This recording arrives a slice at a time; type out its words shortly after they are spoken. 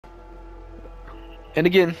And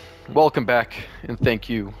again, welcome back, and thank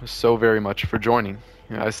you so very much for joining.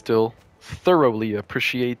 I still thoroughly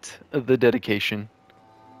appreciate the dedication.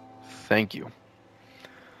 Thank you.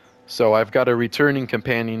 So, I've got a returning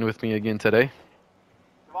companion with me again today.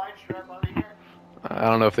 I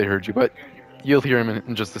don't know if they heard you, but you'll hear him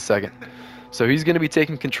in just a second. So, he's going to be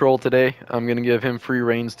taking control today. I'm going to give him free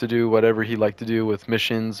reins to do whatever he'd like to do with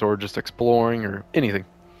missions or just exploring or anything.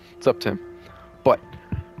 It's up to him. But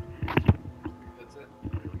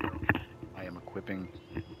I am equipping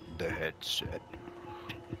the headset.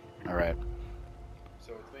 All right.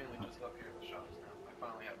 So it's mainly just up here at the shops now. I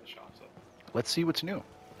finally have the shops up. Let's see what's new.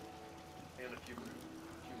 And a few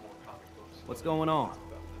more comic books. What's going on?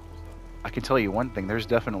 I can tell you one thing. There's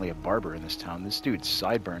definitely a barber in this town. This dude's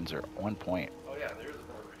sideburns are on point. Oh yeah, there's a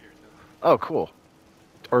barber here too. Oh, cool.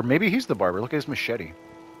 Or maybe he's the barber. Look at his machete.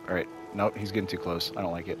 All right. No, he's getting too close. I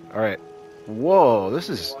don't like it. All right. Whoa, this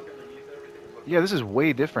is... Yeah, this is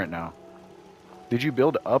way different now. Did you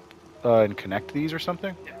build up and connect these or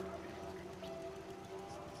something?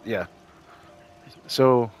 Yeah.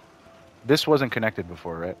 So, this wasn't connected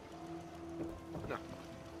before, right? No.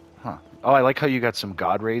 Huh. Oh, I like how you got some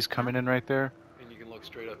god rays coming in right there. And you can look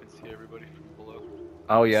straight up and see everybody from below.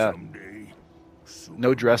 Oh, yeah.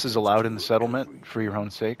 No dresses allowed in the settlement for your own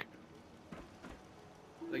sake.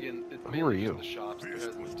 Again, it's Who mainly are you? just the shops. There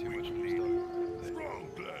hasn't been too much new stuff.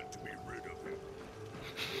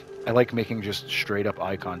 I like making just straight up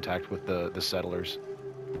eye contact with the settlers.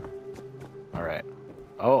 Alright.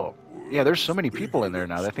 Oh, yeah, there's so many people in there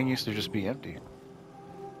now. That thing used to just be empty.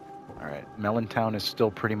 Alright, Melontown is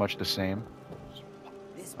still pretty much the same.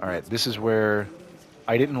 Alright, this is where...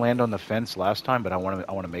 I didn't land on the fence last time, but I want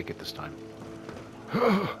to make it this time.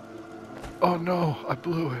 Oh no, I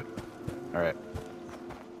blew it. Alright.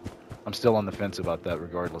 I'm still on the fence about that,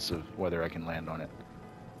 regardless of whether I can land on it.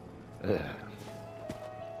 Ugh.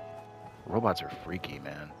 Robots are freaky,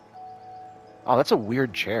 man. Oh, that's a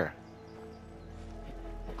weird chair.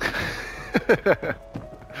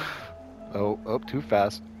 Oh, too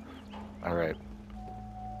fast. Alright.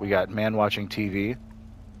 We got man watching TV.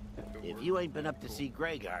 If you ain't been up to see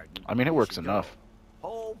Grey Garden, I mean, it you works should enough. go.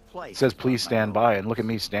 Whole It place says is please run stand by, and look at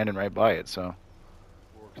me standing right by it, so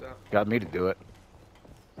Works out. got me to do it.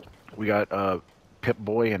 We got Pip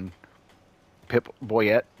Boy and Pip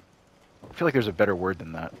Boyette. I feel like there's a better word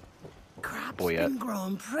than that. Crop's Boyette. been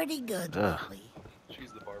growing pretty good Ugh. lately.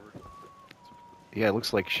 She's the barber. Yeah, it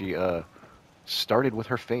looks like she started with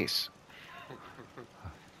her face.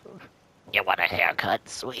 You want a haircut,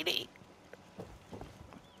 sweetie?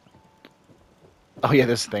 Oh yeah,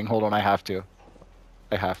 this thing. Hold on, I have to.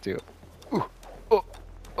 Ooh.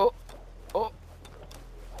 Oh.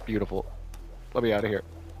 Beautiful. Let me out of here.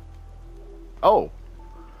 Oh,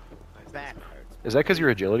 Back hurts. is that because your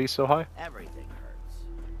agility's so high? Everything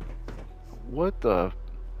hurts. What the?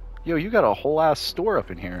 Yo, you got a whole ass store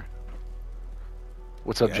up in here.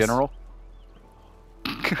 What's up, Yes. General?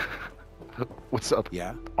 What's up?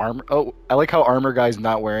 Yeah. Armor. Oh, I like how Armor Guy's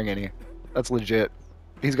not wearing any. That's legit.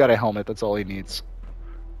 He's got a helmet. That's all he needs.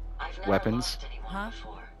 Weapons. Huh?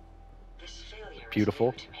 Beautiful.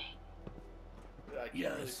 I can't really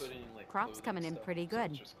Yes. put any, like, Crop's clothing coming in stuff, pretty so it's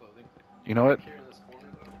good. just clothing. You know what? Here in this corner,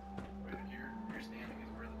 though, right here, where you're standing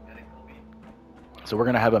is where the medic will be. So we're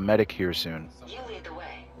gonna have a medic here soon.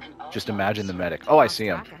 Just imagine the medic. Oh, I see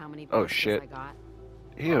him. Track of how many Oh, boxes shit. I got.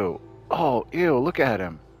 Ew. Oh, ew. Look at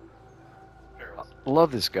him.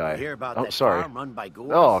 Love this You guy. hear about Oh, that sorry. farm run by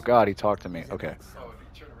ghouls? Oh God, he talked to me. Okay. Oh,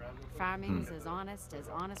 if you turn around real quick, Farming's as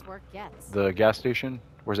honest work gets. The gas station.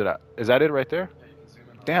 Where's it at? Is that it right there? yeah, you can zoom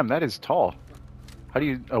in on Damn, that is tall. How do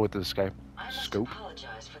you? Oh, with the sky scope.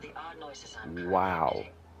 Wow.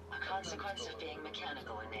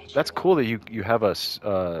 That's cool that you have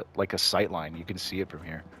a like a sight line. You can see it from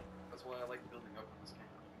here. That's why I like building up on this game.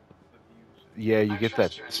 The views. Yeah, you get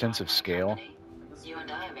that sense of scale. You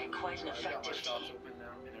and I make quite an I've got my effective shops team. open now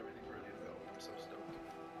and everything's ready to go. I'm so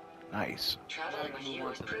stoked. Nice. Traveling with you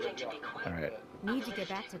is proving to be quite All right. Need to get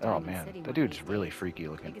back to Oh Diamond man, City that one dude's of these really days. freaky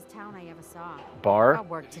looking. Biggest town I ever saw. Bar. Got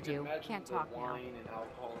work to You can do. imagine Can't the talk now. wine and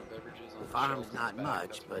alcohol and beverages on the Farm's shelves in not the back, much,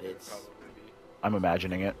 that's but where they'd it's- probably be. I'm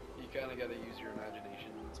imagining it. You kind of got to use your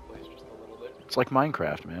imagination in this place just a little bit. It's like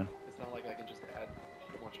Minecraft, man. It's not like I can just add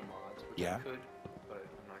a bunch of mods, which Yeah. I could, but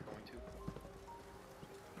I'm not going to.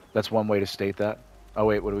 That's one way to state that. Oh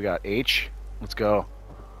wait, what do we got? H. Let's go.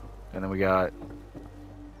 And then we got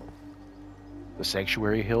the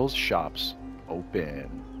Sanctuary Hills shops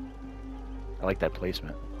open. I like that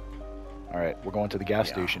placement. All right, we're going to the gas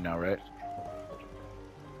Yeah. station now, right?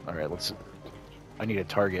 All right, let's. I need a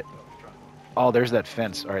target. Oh, there's that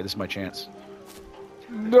fence. All right, this is my chance.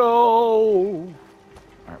 No.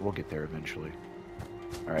 We'll get there eventually.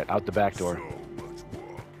 All right, out the back door.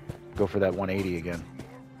 Go for that 180 again.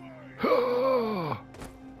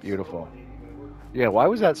 Beautiful. Yeah, why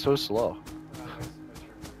was that so slow?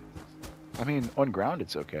 I mean, on ground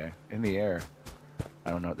it's okay. In the air, I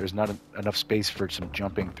don't know. There's not enough space for some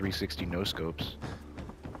jumping 360 no scopes.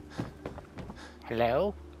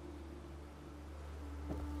 Hello?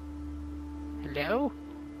 Hello?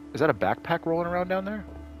 Is that a backpack rolling around down there?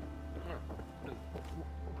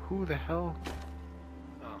 Who the hell?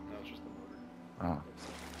 Oh, no, it's just the motor. Oh,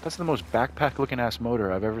 that's the most backpack-looking ass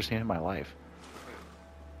motor I've ever seen in my life.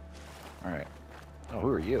 All right. Oh, who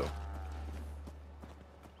are you?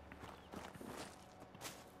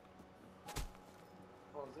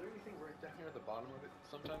 Oh, is there anything right down here at the bottom of it?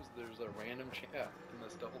 Sometimes there's a random in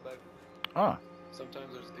this duffel bag. Ah,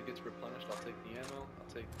 Sometimes it gets replenished. I'll take the ammo.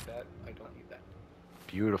 I'll take that. I don't need that.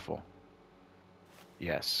 beautiful.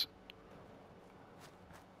 Yes.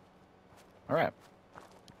 All right.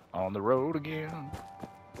 On the road again.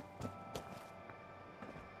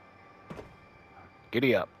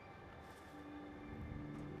 Giddy up.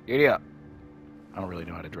 Giddy up. I don't really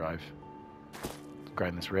know how to drive.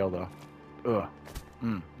 Grind this rail though. Ugh.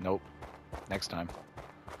 Nope. Next time.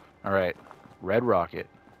 All right. Red Rocket.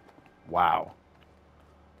 Wow.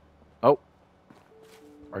 Oh.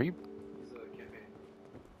 Are you? He's a campaign.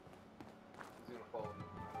 He's gonna follow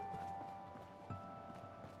me.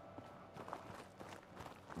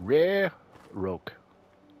 Rare Roke.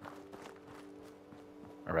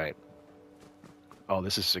 All right. Oh,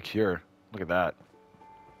 this is secure. Look at that.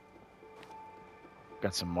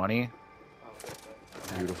 Got some money.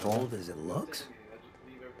 Beautiful. Old as it looks.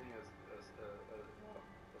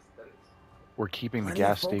 We're keeping the Plenty of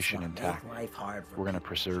gas folks station want to intact. make life hard for We're gonna people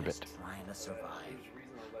preserve just it. Trying to survive.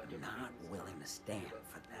 Not willing to stand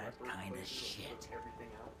for that kind of shit.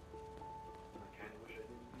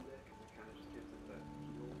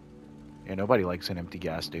 Yeah, nobody likes an empty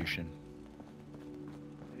gas station.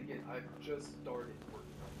 And again, I've just started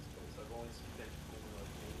working on this place. I've only spent maybe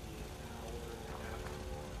like an hour and a half,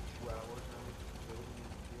 2 hours now building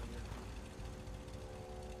and doing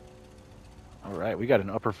everything. All right, we got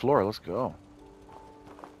an upper floor. Let's go.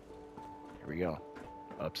 Here we go.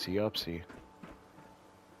 Upsy, upsy.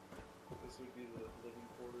 This would be the living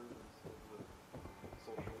quarters and the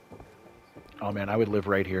social areas. Oh man, I would live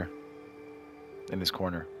right here. In this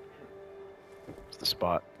corner. It's the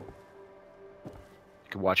spot. You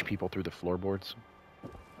can watch people through the floorboards.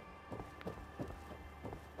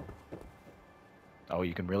 Oh,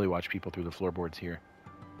 you can really watch people through the floorboards here.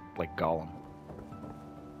 Like Gollum.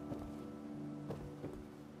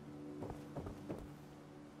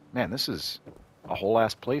 Man, this is a whole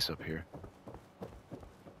ass place up here.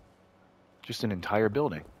 Just an entire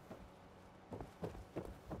building.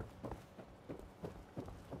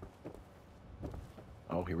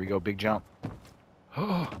 Oh, here we go, big jump.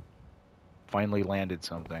 Oh, finally landed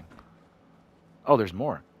something. Oh, there's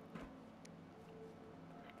more.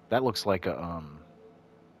 That looks like a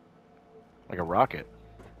rocket.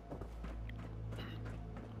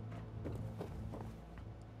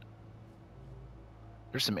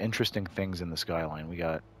 There's some interesting things in the skyline. We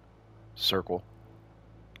got circle.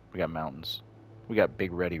 We got mountains. We got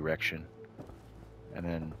big red erection. And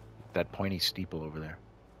then that pointy steeple over there.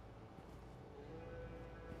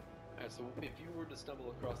 Alright, so if you were to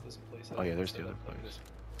stumble across this place, Oh yeah, there's the other place.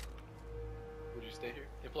 Would you stay here?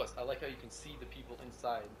 And plus, I like how you can see the people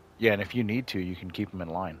inside. Yeah, and if you need to, you can keep them in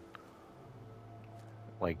line.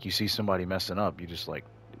 Like, you see somebody messing up, you just, like,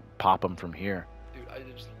 pop them from here. Dude, I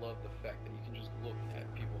just love the fact that you can just look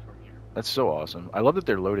at people from here. That's so awesome. I love that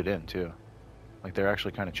they're loaded in, too. Like, they're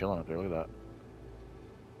actually kind of chilling up there. Look at that.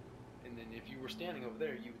 And then if you were standing over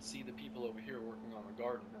there, you would see the people over here working on the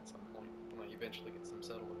garden at some point. When I eventually get some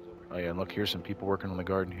settlers over Oh here. yeah, and look, here's some people working on the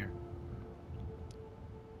garden here.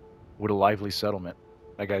 What a lively settlement.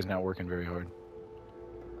 That guy's not working very hard.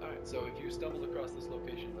 Alright, so if you stumbled across this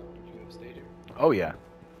location, though, would you have stayed here? Oh yeah.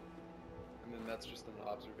 And then that's just an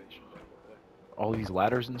observation deck over there. All these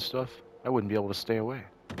ladders and stuff, I wouldn't be able to stay away.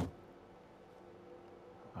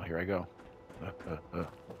 Oh, here I go.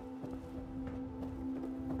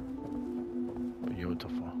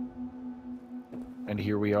 Beautiful. And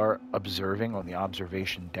here we are observing on the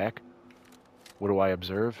observation deck. What do I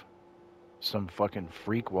observe? Some fucking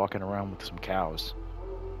freak walking around with some cows.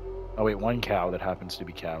 Oh wait, one cow that happens to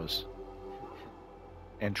be cows.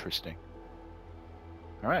 Interesting.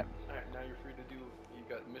 Alright. Alright, now you're free to do, you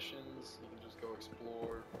got missions, you can just go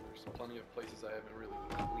explore. There's plenty of places I haven't really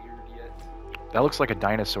cleared yet. That looks like a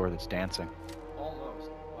dinosaur that's dancing. Almost.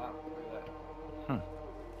 Wow, look at that.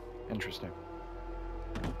 Interesting.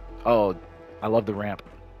 Oh, I love the ramp.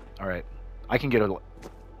 Alright. I can get a... You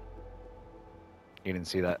didn't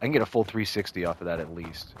see that. I can get a full 360 off of that at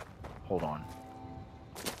least. Hold on.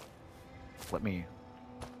 Let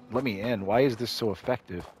me in. Why is this so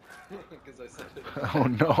effective? Because I said it. Oh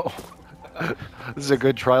no. This is a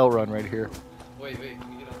good trial run right here. Wait, can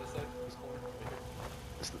you get on this side? This corner?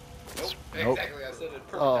 Right here. Nope. Nope. Exactly, I said it.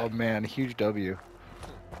 Perfect. Oh man, huge W.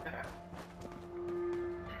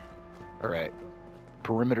 Alright.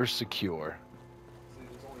 Perimeter secure. See,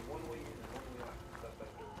 there's only one way in and one way out. That's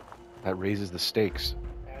that door. That raises the stakes.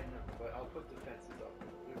 I know, but I'll put the fences up.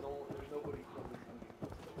 There's nobody from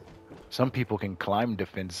Some people can climb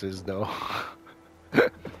defenses though.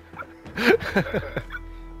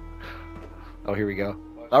 Oh, here we go.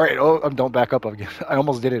 Alright, don't back up again. I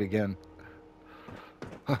almost did it again.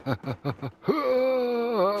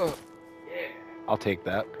 I'll take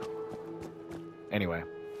that. Anyway.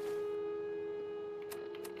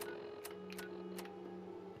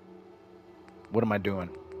 What am I doing?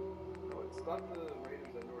 No, it's not the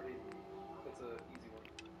Raiders at Nordhaven. That's an easy one.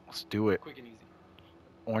 Let's do it. Quick and easy.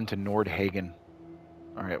 On to Nordhagen.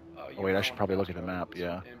 Alright. Oh wait, I should probably look at the map,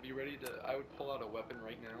 yeah. And be ready to, I would pull out a weapon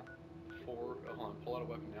right now. Hold on, pull out a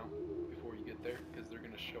weapon now before you get there, because they're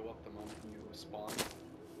going to show up the moment you spawn.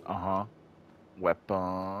 Uh-huh.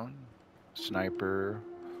 Weapon. Sniper.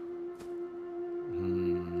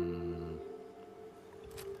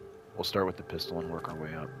 We'll start with the pistol and work our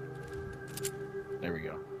way up. There we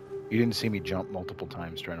go. You didn't see me jump multiple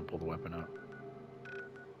times trying to pull the weapon out.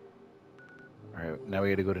 Alright, now we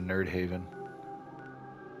gotta go to Nerdhaven.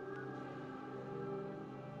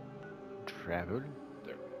 Travel.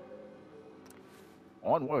 There.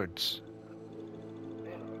 Onwards.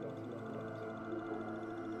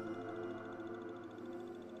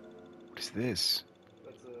 What is this?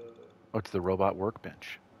 That's a... Oh, it's the robot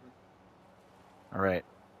workbench. Alright.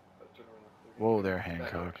 turn around. Whoa there, That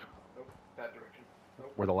Hancock. direction. Nope, that direction.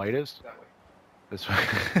 Nope, Where the light is? that way. This way.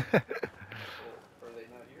 Oh, are they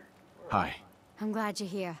not here? Or are Hi. I'm glad you're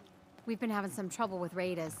here. We've been having some trouble with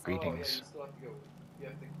raiders. they- Oh, yeah, you Greetings. still have to go. You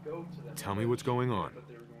have to go to them. Tell me what's going on. But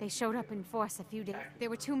they were going They showed up in force a few days. There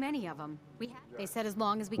were too many of them. They said as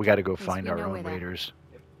long as we We gotta go at least find we our know own where they're- raiders.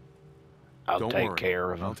 I'll Don't take worry.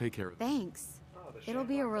 care of I'll them. take care of them. Thanks. Oh, the It'll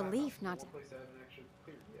be a Shamrock Bathhouse relief is not the to- one place I haven't actually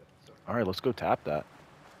cleared yet, so, Alright, let's go tap that. how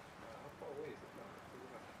far away is it from? We're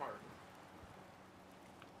not far.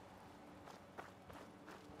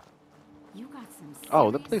 You got some Oh,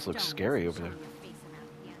 the serious place looks stones scary over showing there. your face around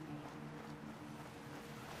here.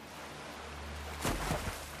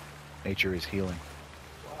 Nature is healing.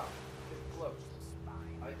 Wow, it's close.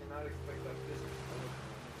 I did not expect that distance.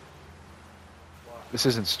 Wow. This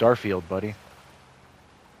isn't Starfield, buddy.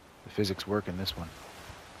 The physics work in this one.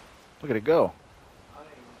 Look at it go. I am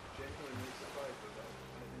genuinely surprised with that.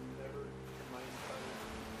 I've never in my entire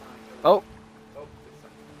time ever. Oh, Oh, it's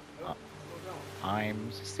something. Oh, slow down.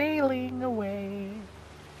 I'm sailing away.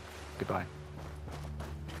 Goodbye.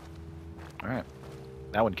 Alright.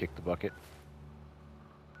 That one kicked the bucket.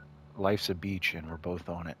 Life's a beach and we're both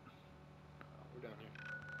on it. We're down here.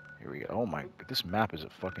 Here we go. Oh my, this map is a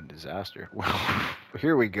fucking disaster.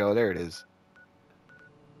 Here we go. There it is.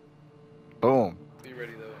 Boom. Be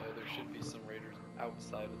ready though. There should be some raiders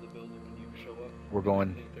outside of the building when you show up. We're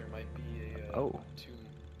going. I think there might be a Oh. 2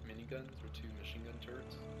 miniguns or 2 machine gun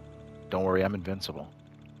turrets. Don't worry, I'm invincible.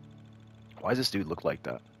 Why does this dude look like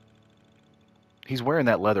that? He's wearing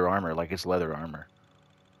that leather armor like it's leather armor.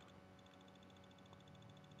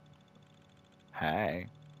 Hi.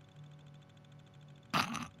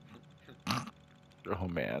 Oh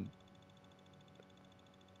man.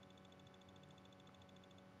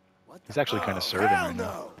 He's actually kind of serving right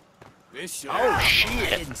now. This Oh I shit!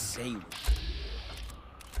 didn't say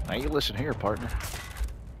Now you listen here, partner.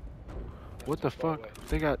 What the fuck?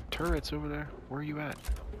 They got turrets over there. Where are you at?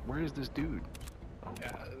 Where is this dude? Oh,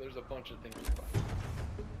 Yeah, there's a bunch of things to find.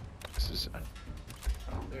 this is.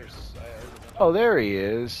 There's. Oh, there he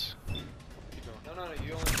is. Keep going. No,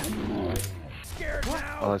 you only.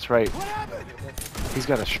 Oh, that's right. He's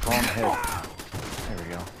got a strong head. There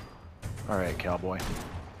we go. All right, cowboy.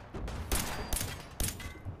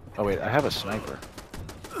 Oh wait, I have a sniper.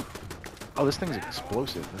 Oh, this thing's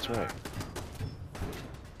explosive. That's right.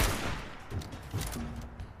 It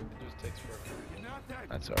just takes forever.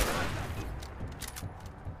 That's alright.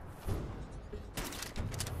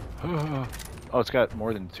 Oh, it's got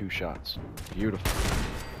more than 2 shots. Beautiful.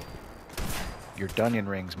 Your Dunyan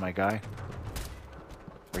rings, my guy.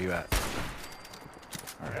 Where you at?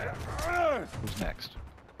 Alright. Who's next?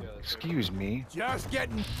 Yeah, that's Excuse me. Just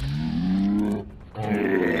getting.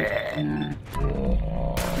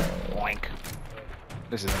 Boink.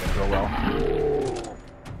 This isn't gonna go well.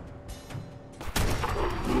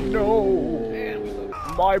 No!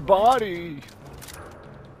 My body!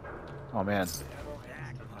 Oh man.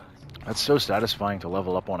 That's so satisfying to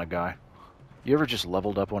level up on a guy. You ever just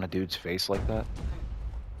leveled up on a dude's face like that?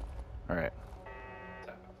 Alright.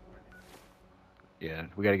 Yeah,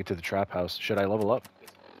 we gotta get to the trap house. Should I level up?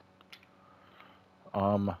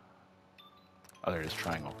 Oh, there it is,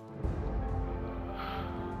 triangle.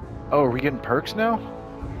 Oh, are we getting perks now?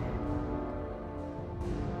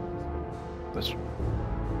 This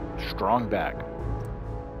strong bag.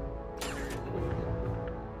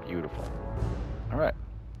 Beautiful. Alright.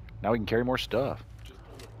 Now we can carry more stuff.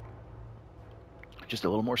 Just a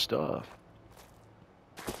little more stuff.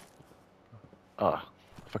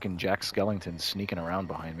 Fucking Jack Skellington sneaking around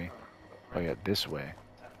behind me. Oh yeah, this way.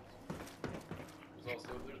 There's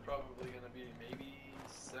probably going to be maybe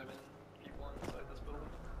 7 people inside this building.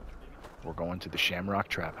 Maybe. We're going to the Shamrock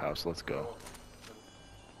Trap House. Let's go.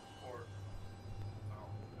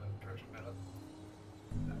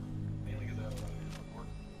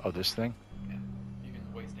 Oh, this thing? Yeah, you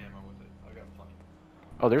can waste ammo with it. I got plenty.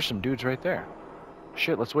 Oh, there's some dudes right there.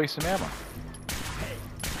 Shit, let's waste some ammo. Hey,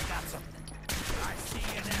 I got something. I see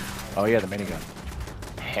you now. Oh yeah, the minigun.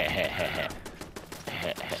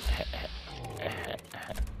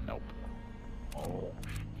 Nope. Oh.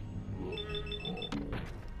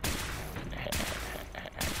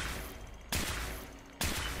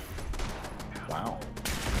 Wow.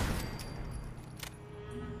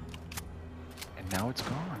 And now it's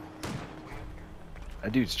gone.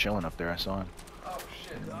 That dude's chilling up there, I saw him. Oh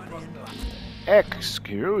shit.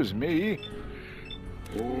 Excuse me.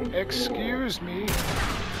 Excuse me.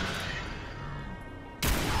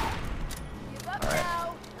 Alright.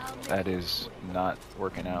 That is not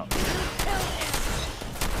working out.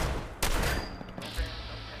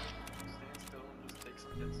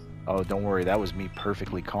 Oh, don't worry, that was me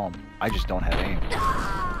perfectly calm. I just don't have aim.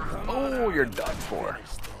 Oh, you're done for.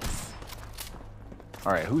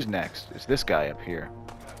 Alright, who's next? It's this guy up here.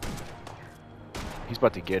 He's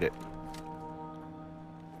about to get it.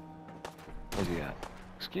 Where's he at?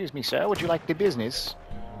 Excuse me, sir, would you like the business?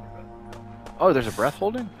 Oh, there's a breath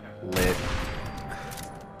holding? Lit.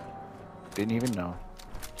 Didn't even know.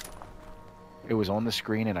 It was on the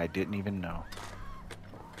screen and I didn't even know.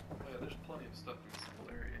 Yeah, there's plenty of stuff in this whole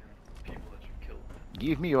area and people that you killed.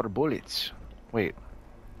 Give me your bullets. Wait,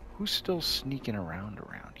 who's still sneaking around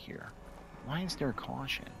here? Why is there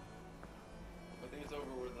caution? I think it's over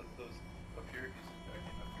where those up here. He's back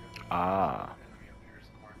in up here. Ah. Enemy up here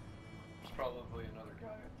somewhere. There's probably another guy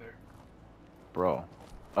up there. Bro.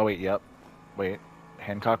 Oh wait, yep. Wait.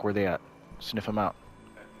 Hancock, where they at? Sniff him out.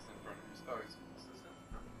 Yeah, he's in front of you. Oh, is this him?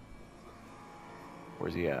 No.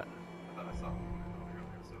 Where's he at? I thought I saw him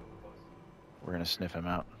earlier, so it was. We're gonna sniff him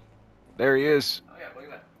out. There he is. Oh yeah, look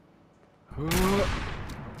at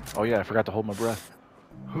that. Oh yeah, I forgot to hold my breath.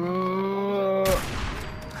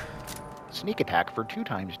 Sneak attack for 2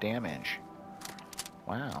 times damage.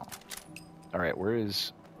 Wow. Alright, where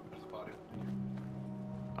is... There's a body.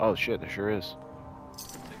 Oh shit, there sure is.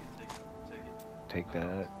 Take it. Take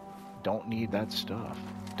that. Don't need that stuff.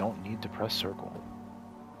 Don't need to press circle.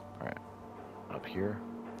 Alright. Up here.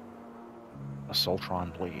 A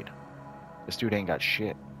Sultron blade. This dude ain't got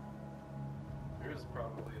shit. There's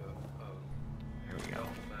probably Here we go.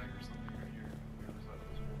 duffel bag or something right here. On the other side of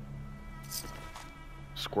this wall.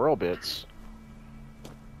 Squirrel bits.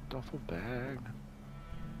 Duffel bag.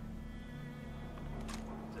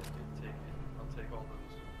 Take it. I'll take all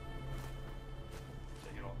those.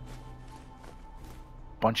 Take it all.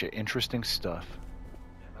 Bunch of interesting stuff.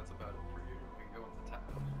 Yeah, that's about it for you. We can go into the tap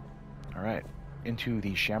house. Alright. Into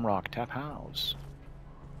the Shamrock Tap House.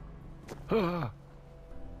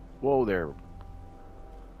 Whoa there.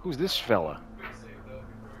 Who's this fella? Quick save though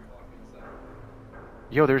before we walk inside.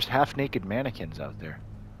 Yo, there's half-naked mannequins out there.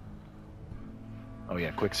 Oh yeah,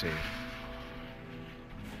 quick save.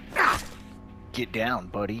 Get down,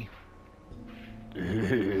 buddy.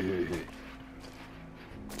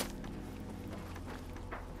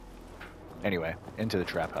 Anyway, into the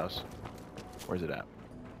trap house. Where's it at?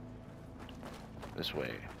 This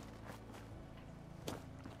way.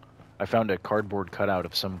 I found a cardboard cutout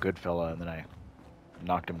of some good fella and then I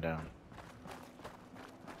knocked him down.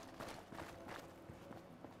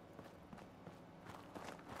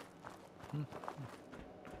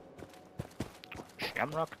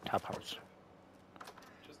 Shamrock Tap House.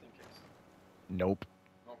 Just in case. Nope.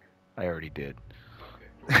 Okay. I already did.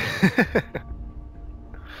 Okay.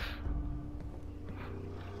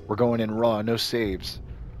 We're going in raw, no saves.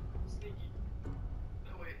 Sneaky.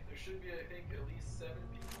 No wait, there should be I think at least 7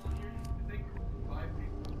 people in here. I think 5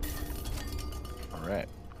 people. Alright.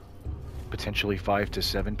 potentially 5 to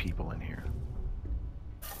 7 people in here.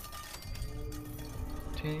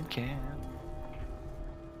 Tin can.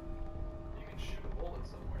 You can shoot a bullet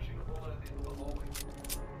somewhere. Shoot a bullet at the end of the hallway.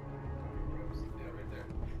 Yeah, right there.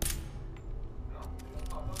 No?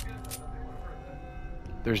 Pop up yet? I thought they would have heard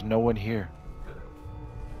that. There's no one here.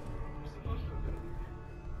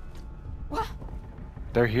 What?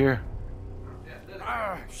 They're here.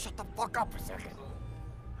 Shut the fuck up a second.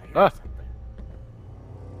 Ah!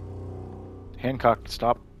 Hancock,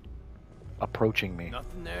 stop approaching me.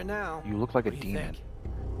 Nothing there now. You look like a What do you demon.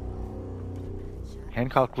 think?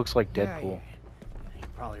 Hancock looks like Yeah, Deadpool. you're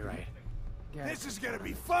probably right. This is gonna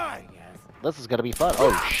be fun. This is gonna be fun.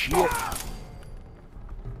 Oh shit!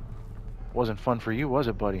 Wasn't fun for you, was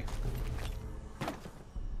it, buddy?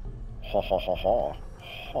 Ha ha ha ha.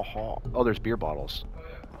 Ha ha. Oh, there's beer bottles.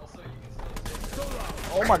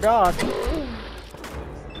 Oh my god!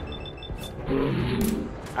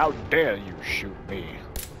 How dare you shoot me?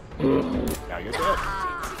 Now you're dead.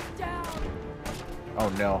 Oh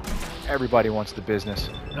no. Everybody wants the business.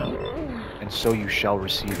 And so you shall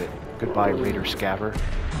receive it. Goodbye, Raider Scaver.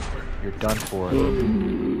 You're done for.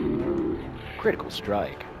 Critical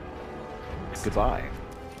strike. Goodbye.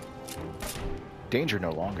 Danger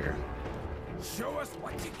no longer. Show us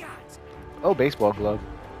what you got. Oh, baseball glove.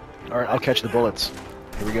 Alright, I'll catch the bullets.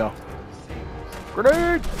 Here we go.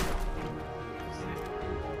 Grenade!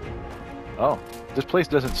 Oh, this place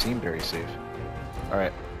doesn't seem very safe.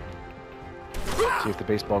 Alright. See if the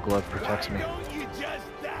baseball glove protects me. Don't you just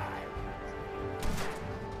die?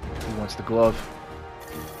 Who wants the glove?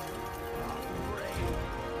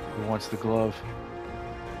 Who wants the glove?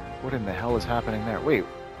 What in the hell is happening there? Wait.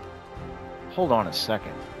 Hold on a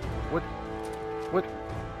second. What? What?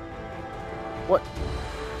 What?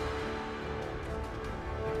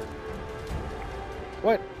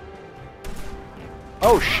 What?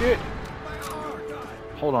 Oh shit!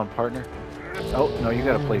 Hold on, partner. Oh, no, you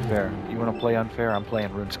gotta play fair. You wanna play unfair? I'm playing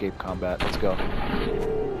RuneScape Combat. Let's go.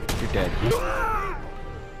 You're dead.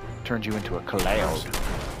 Turned you into a cloud.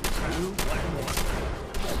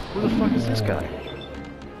 Who the fuck is this guy?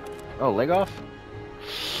 Oh, leg off?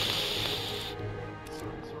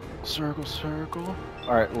 Circle, circle.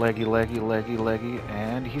 Alright, leggy, leggy, leggy, leggy,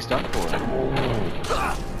 and he's done for.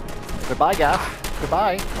 Goodbye, Gaff.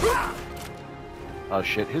 Goodbye. Oh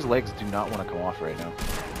shit, his legs do not want to come off right now.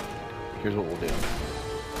 Here's what we'll do.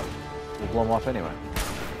 We'll blow him off anyway.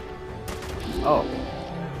 Oh.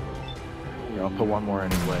 Here, I'll put one more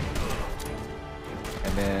in his leg.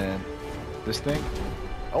 And then this thing.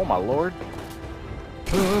 Oh my lord.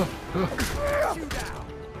 Get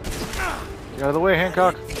out of the way,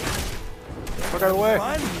 Hancock. Fuck out of the way.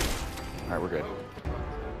 Alright, we're good.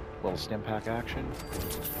 Little stim pack action.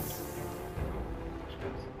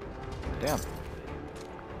 Damn.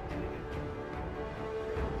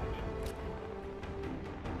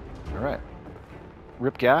 Alright.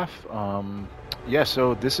 Rip Gaff. Yeah,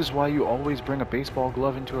 so this is why you always bring a baseball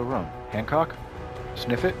glove into a room. Hancock?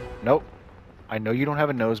 Sniff it? Nope. I know you don't have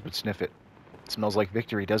a nose, but sniff it. It smells like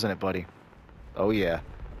victory, doesn't it, buddy? Oh yeah.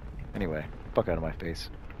 Anyway, fuck out of my face.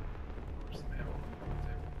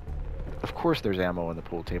 Of course there's ammo on the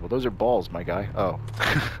pool table. Those are balls, my guy. Oh.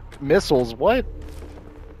 Missiles, what?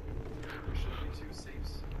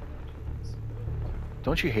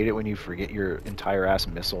 Don't you hate it when you forget your entire ass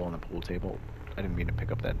missile on the pool table? I didn't mean to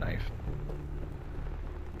pick up that knife.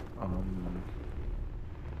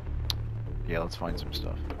 Yeah, let's find some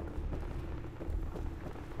stuff.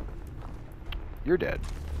 You're dead.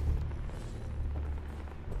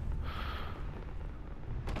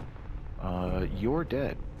 You're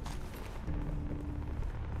dead.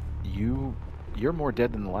 You're more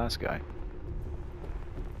dead than the last guy.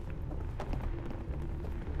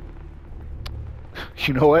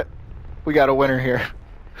 You know what? We got a winner here.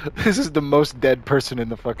 This is the most dead person in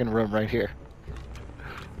the fucking room right here.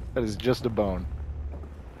 That is just a bone.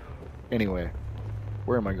 Anyway,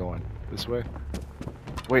 where am I going? This way?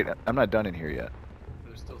 Wait, I'm not done in here yet.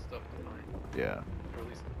 There's still stuff to find. Yeah. Or at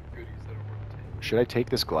least goodies that are worth taking. Should I take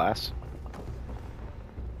this glass?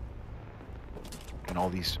 And all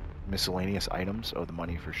these miscellaneous items? Oh, the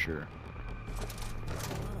money for sure.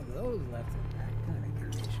 One of those left in that kind of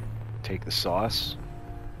condition. Take the sauce.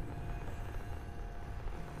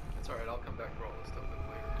 It's alright, I'll come back for all this stuff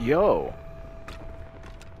later. Yo!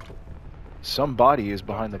 Somebody is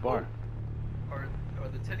behind the bar. Are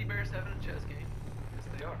the teddy bears having a chess game? Yes,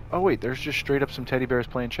 they are. Oh wait, there's just straight up some teddy bears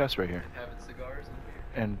playing chess right here. Having cigars and beer.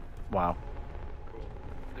 And, wow. Cool.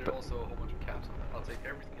 There's But- also a whole bunch of caps on that. I'll take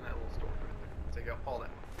everything in that little store right there. Take out all that.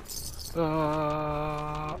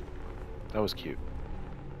 That was cute.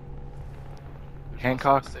 There's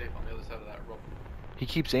Hancock? also a safe on the other side of He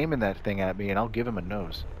keeps aiming that thing at me, and I'll give him a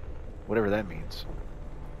nose. Whatever that means.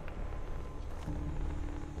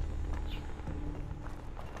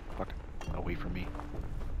 Fuck. Away from me.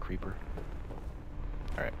 Creeper.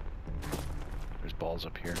 Alright. There's balls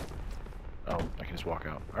up here. Oh, I can just walk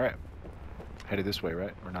out. Alright. Headed this way,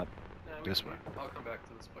 right? Or not this way? I'll come back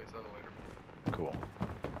to this place a little later. Cool.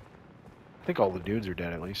 I think all the dudes are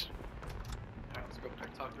dead, at least. Alright, let's go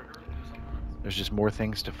back, talk to her, and do something else. There's just more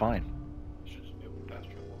things to find. You should just be able to fast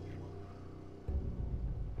travel if you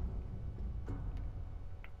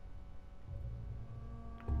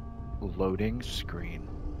want. Loading screen.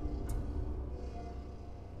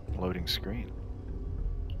 Loading screen.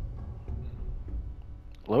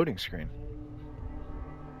 Loading screen.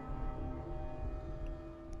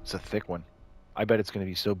 It's a thick one. I bet it's going to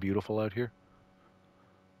be so beautiful out here.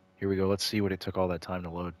 Here we go. Let's see what it took all that time to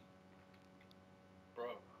load. Bro.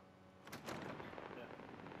 Yeah.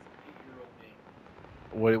 8-year-old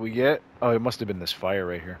game. What did we get? Oh, it must have been this fire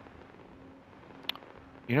right here.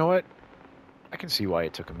 You know what? I can see why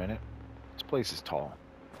it took a minute. This place is tall.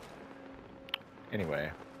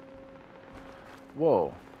 Anyway.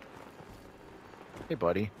 Whoa. Hey,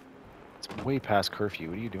 buddy. It's way past curfew.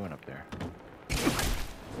 What are you doing up there?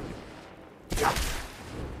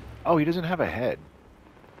 Oh, he doesn't have a head.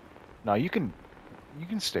 No, you can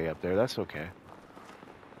stay up there. That's okay.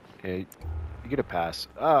 Okay, you get a pass.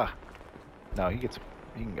 Ah. No, he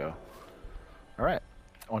can go. All right.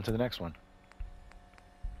 On to the next one.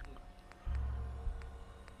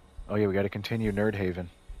 Oh yeah, we got to continue Nerd Haven.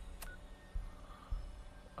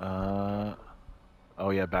 Oh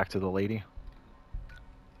yeah, back to the lady.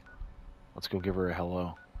 Let's go give her a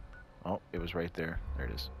hello. Oh, it was right there. There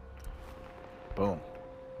it is. Boom.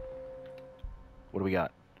 What do we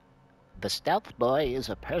got? The Stealth Boy is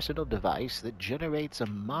a personal device that generates a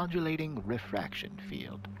modulating refraction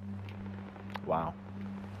field. Wow.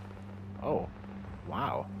 Oh.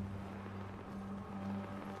 Wow.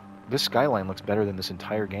 This skyline looks better than this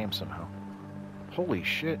entire game somehow. Holy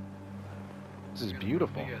shit. This is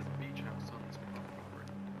beautiful. Big ass beach house on this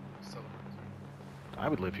property. Southern. I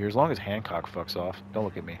would live here as long as Hancock fucks off. Don't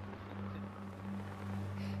look at me.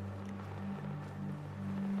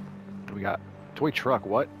 What do we got? Toy truck,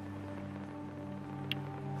 what?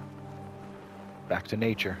 Back to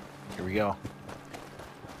nature. Here we go.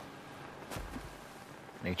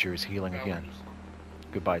 Nature is healing again.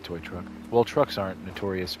 Goodbye, toy truck. Well, trucks aren't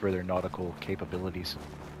notorious for their nautical capabilities.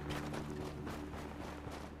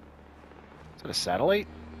 Is that a satellite?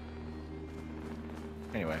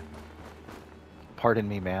 Anyway. Pardon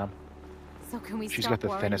me, ma'am. So can we She's stop got the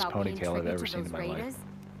worrying thinnest about paying ponytail I've tribute ever to seen in those my life. raiders?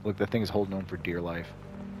 Look, that thing is holding on for dear life.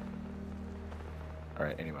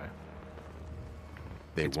 Alright, anyway.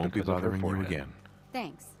 They It's won't be because of her bothering you forehead. again.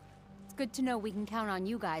 Thanks. It's good to know we can count on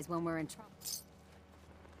you guys when we're in trouble.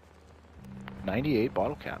 98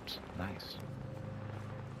 bottle caps. Nice.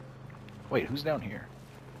 Wait, who's down here?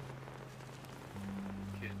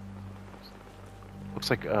 Kid. Looks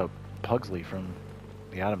like Pugsley from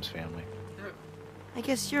the Addams Family. I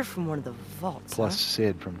guess you're from one of the vaults, Plus huh?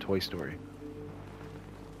 Sid from Toy Story.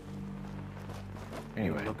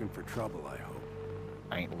 Anyway, You're looking for trouble, I hope.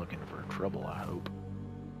 I ain't looking for trouble, I hope.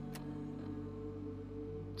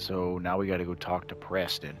 So now we gotta go talk to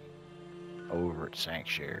Preston over at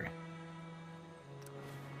Sanctuary.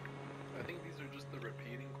 I think these are just the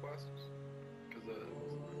repeating quests. Because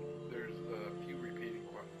there's a few repeating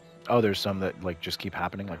quests Oh, there's some that like just keep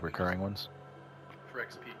happening, like recurring ones. for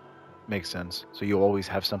XP. Makes sense. So you always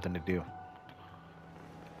have something to do.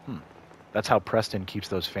 That's how Preston keeps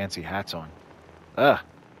those fancy hats on. Ah.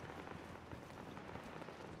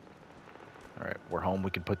 Alright, we're home. We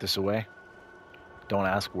can put this away. Don't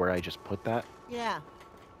ask where I just put that. Yeah.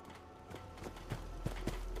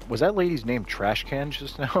 Was that lady's name Trash Can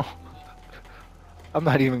just now? I'm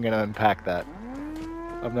not even going to unpack that.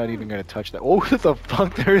 I'm not even going to touch that. Oh, what the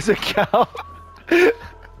fuck? There is a cow.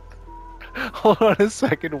 Hold on a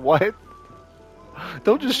second. What?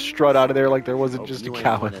 Don't just strut out of there like there wasn't just a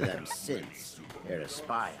cow in there. Since here to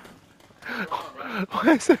spy on.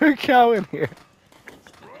 Why is there a cow in here?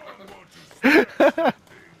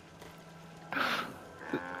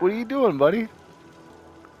 What are you doing, buddy?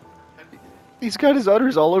 He's got his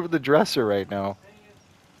udders all over the dresser right now.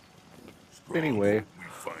 Anyway.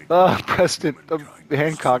 Preston,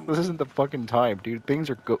 Hancock, this isn't the fucking time, dude. Things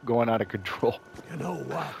are going out of control. You know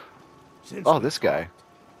what? Since Oh, we this guy. talked,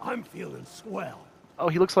 I'm feeling swell. Oh,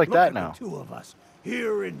 he looks like Look that at the now. two of us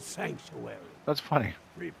here in Sanctuary. That's funny.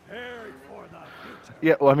 Prepared for the future.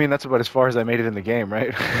 Yeah, well, I mean, that's about as far as I made it in the game,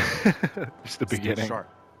 right? Just the Stay beginning. sharp.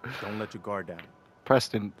 Don't let your guard down.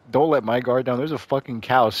 Preston, don't let my guard down. There's a fucking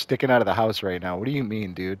cow sticking out of the house right now. What do you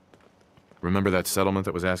mean, dude? Remember that settlement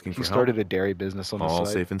that was asking for He help? started a dairy business on the All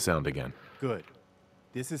side. safe and sound again. Good.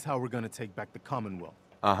 This is how we're gonna take back the Commonwealth.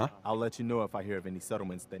 Uh-huh. I'll let you know if I hear of any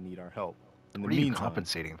settlements that need our help. In the What are you meantime,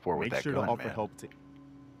 compensating for with make that sure gun, to offer man? help to.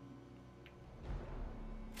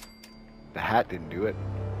 The hat didn't do it.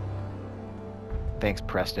 Thanks,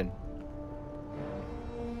 Preston.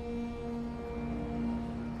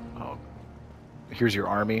 Oh, here's your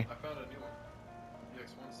army I found a new one. The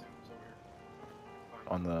X1 suit is over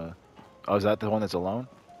here. on the. Oh, is that the one that's alone?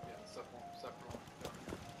 Yeah, separate one.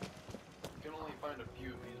 You can only find a few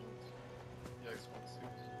of these ones. The X1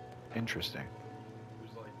 suits. Interesting.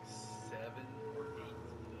 There's like 7 or 8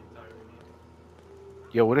 in the entire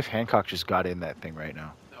game. Yo, what if Hancock just got in that thing right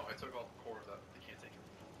now? No, I took all the cores out.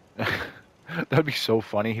 They can't take it. That'd be so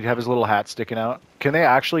funny. He'd have his little hat sticking out. Can they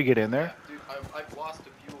actually get in there? Dude, I've lost a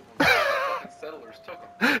few of them. The fucking settlers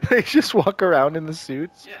took them. They just walk around in the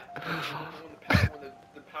suits. Yeah. When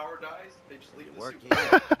the power dies, they just leave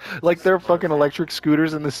the suit. Like they're fucking electric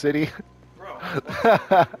scooters in the city. Bro, it pissed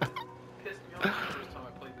me off the first time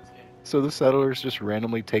I played this game. So the settlers just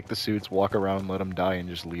randomly take the suits, walk around, let them die, and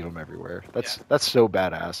just leave them everywhere. That's so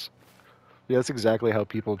badass. Yeah, that's exactly how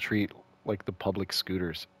people treat like the public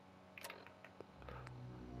scooters.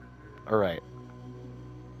 All right.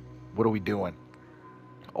 What are we doing?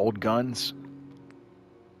 Old guns.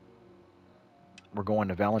 We're going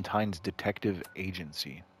to Valentine's Detective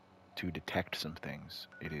Agency to detect some things.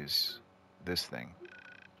 It is this thing.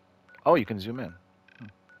 Oh, you can zoom in.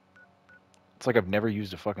 It's like I've never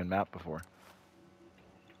used a fucking map before.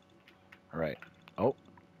 Alright. Oh,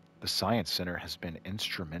 the Science Center has been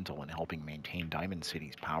instrumental in helping maintain Diamond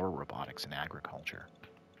City's power, robotics, and agriculture.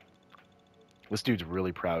 This dude's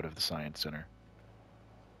really proud of the Science Center.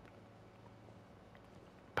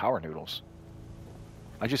 Power noodles.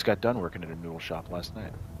 I just got done working at a noodle shop last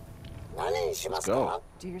night. Let's go.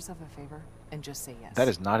 Do yourself a favor and just say yes. That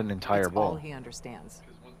is not an entire That's bowl. all he understands.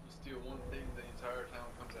 Because when you steal one thing, the entire town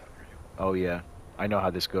comes after you. Oh yeah, I know how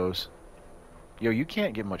this goes. Yo, you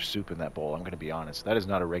can't get much soup in that bowl, I'm gonna be honest. That is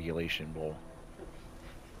not a regulation bowl.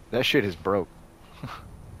 That shit is broke.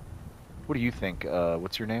 What do you think?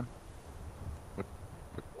 What's your name?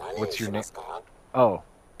 What's your name? Oh,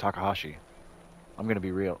 Takahashi. I'm gonna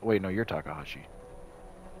be real. Wait, no, you're Takahashi.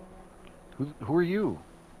 Who are you?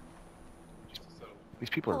 These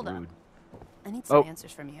people Hold are up. rude. I need some Oh.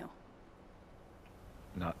 answers from you.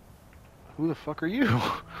 Not. Who the fuck are you?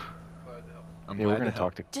 I'm Yeah, we're glad gonna to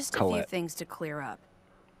talk help. to Just a few Colette. things to clear up.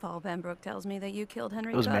 Paul Pembroke tells me that you killed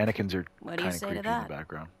Henry Those Cook. mannequins are What do kind you of say creepy to in that? the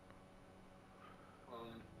background.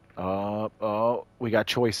 Oh, we got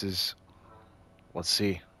choices. Let's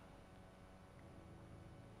see.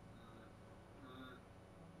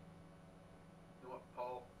 You know what?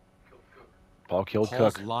 Paul killed Cook. Paul killed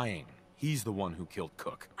Paul's Cook. lying. He's the one who killed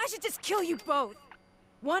Cook. I should just kill you both.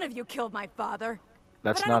 One of you killed my father.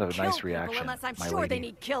 That's but not I a don't kill nice people reaction, unless I'm my sure they lady.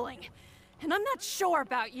 need killing. And I'm not sure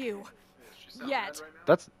about you. Yet.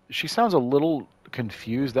 She sounds a little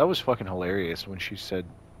confused. That was fucking hilarious when she said,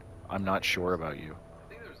 "I'm not sure about you." I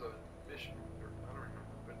think there's a mission. I don't remember.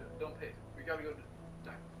 But don't pay. We gotta go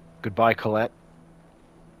to. Goodbye, Colette.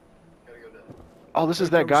 Gotta go to. Oh, this is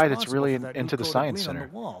They're that guy that's responsible really for that new into the coat of Science green on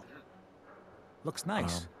Center. the wall. Looks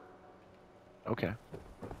nice. Okay.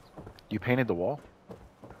 You painted the wall?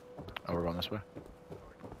 Oh, we're going this way.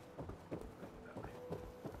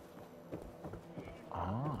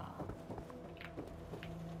 Ah.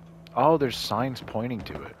 Oh, there's signs pointing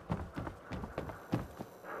to it.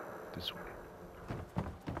 This way.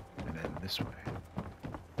 And then this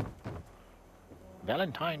way.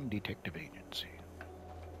 Valentine Detective Agency.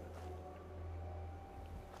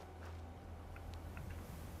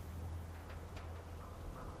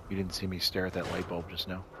 You didn't see me stare at that light bulb just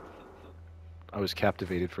now. I was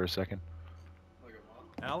captivated for a second.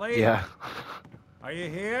 Ellie? Yeah. Are you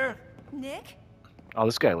here? Nick? Oh,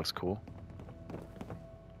 this guy looks cool.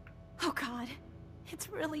 Oh God, it's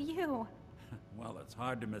really you. Well, it's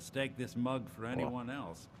hard to mistake this mug for anyone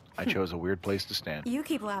else. I chose a weird place to stand. You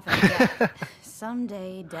keep laughing at Death.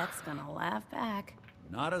 Someday Death's gonna laugh back.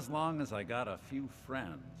 Not as long as I got a few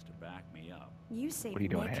friends to back me up. You saved What are you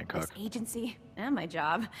doing, Nick, Hancock? this agency, and my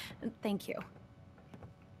job. Thank you.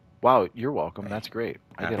 Wow, you're welcome. That's great.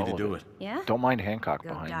 I Happy get all to of do it. Yeah? Don't mind Hancock Go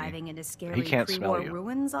behind diving me. into He scary can't smell pre-war you.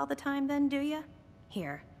 ruins all the time then, do you?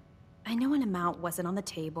 Here. I know an amount wasn't on the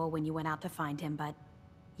table when you went out to find him, but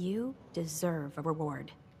you deserve a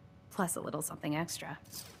reward. Plus a little something extra.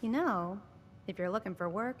 You know, if you're looking for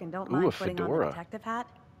work and don't Ooh, mind a putting on fedora. the detective hat,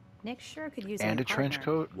 Nick sure could use And a a trench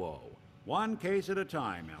partner. coat? Whoa. One case at a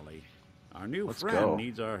time, Ellie. Our new Let's friend go.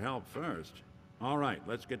 needs our help first. All right,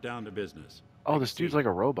 let's get down to business. Oh, Take this a dude's seat. like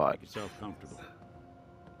a robot. Make yourself comfortable.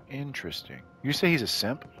 Interesting. You say he's a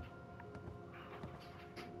simp?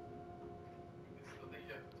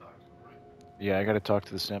 Yeah, I gotta talk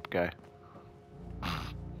to the simp guy.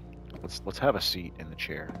 Let's have a seat in the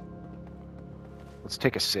chair. Let's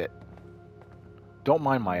take a sit. Don't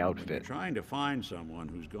mind my When you're outfit. trying to find someone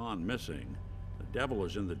who's gone missing, the devil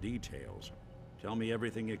is in the details. Tell me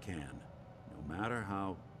everything you can, no matter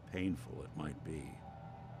how painful it might be.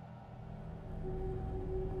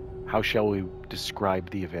 How shall we describe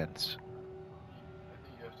the events? I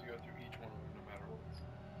think you have to go through each one of them, no matter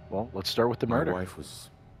what. Well, let's start with the murder. My wife was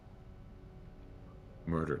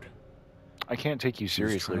murdered. I can't take you She was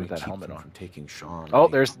seriously trying with to that keep helmet them on. From taking Sean. Oh,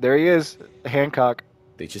 They there he is, Hancock,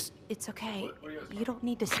 They just It's okay. You don't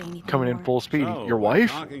need to say anything coming in more. full speed. So, Your we're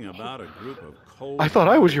wife? talking about a group of cold I thought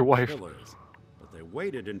I was your wife. killers, but they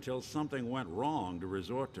waited until something went wrong to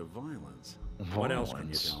resort to violence. What else can you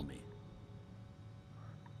Violence. tell me?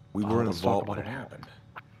 we were in a let's talk vault about when it it. happened.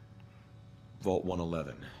 Vault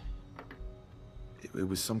 111. It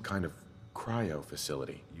was some kind of cryo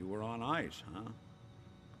facility. You were on ice, huh?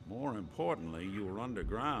 More importantly, you were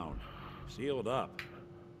underground, sealed up.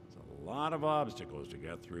 It's a lot of obstacles to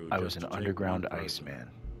get through. I just was an to take underground one ice person. man.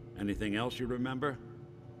 Anything else you remember?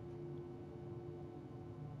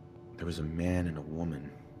 There was a man and a woman.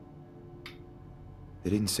 They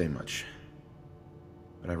didn't say much.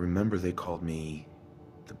 But I remember they called me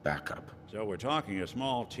the backup. So we're talking a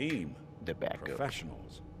small team. The backup.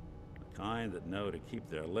 Professionals. The kind that know to keep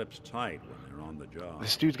their lips tight when they're on the job.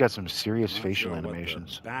 This dude's got some serious I'm not facial sure what the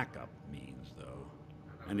animations. backup means, though.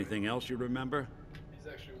 Anything else you remember?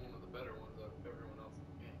 He's actually one of the better ones of everyone else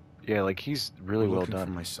in the game. Yeah, like he's really We're well looking done.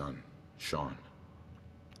 for my son, Sean.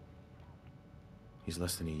 He's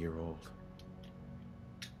less than a year old.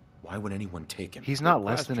 Why would anyone take him? He's not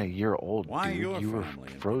less than a year old, Why dude. your You were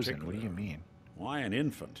family in frozen. What do you particular? mean? Why an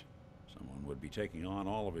infant? Someone would be taking on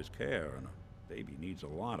all of his care, and a baby needs a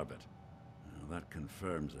lot of it. Well, that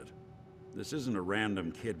confirms it. This isn't a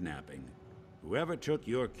random kidnapping. Whoever took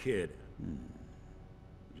your kid...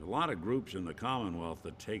 There's a lot of groups in the Commonwealth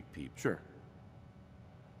that take people. Sure.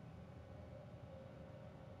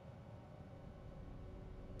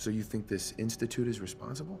 So you think this institute is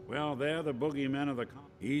responsible? Well, they're the boogeymen of the...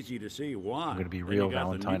 Easy to see why. I'm gonna be Then real, you got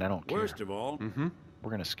the Valentine. new- I don't care. Worst of all, We're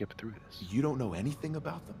gonna skip through this. You don't know anything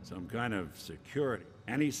about them? some kind of security.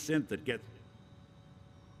 Any synth that gets...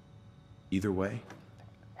 Either way,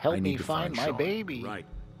 Help I me need to find my Sean. baby, Right.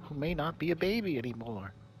 who may not be a baby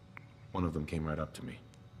anymore. One of them came right up to me.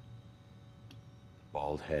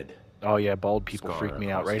 Bald head. Oh yeah, bald people Scar freak me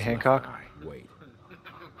out, across right, his left Hancock? eye. Wait.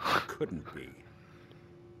 Couldn't be.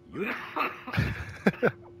 You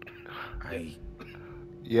I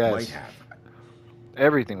Yes. might have.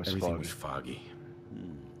 Everything was Everything foggy. was foggy.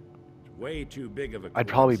 It's way too big of a I'd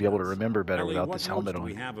probably be able to coincidence. remember better Ellie, without what this notes helmet do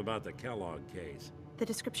we on. have about the Kellogg case? The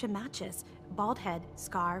description matches. Bald head,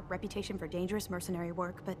 scar, reputation for dangerous mercenary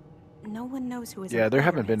work, but no one knows who his Yeah, there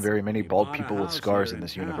haven't been employer very many He bald bought a people with house scars here in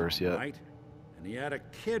this town, universe yet. Right? And he had a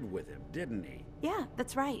kid with him, didn't he? is. Yeah,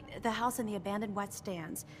 that's right. The house in the abandoned West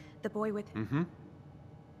Stands. The boy with...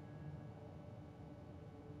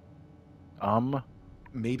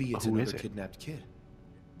 Maybe it's Who is another it? kidnapped kid.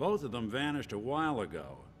 Both of them vanished a while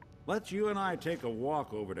ago. Let's you and I take a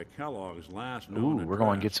walk over to Kellogg's last Ooh, known we're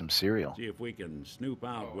going to address. get some cereal. See if we can snoop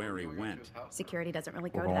out where he went. Security doesn't really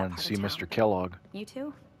go We're to that going part to see of town. Mr. Kellogg. You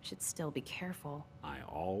two should still be careful. I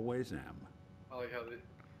always am. I like how they,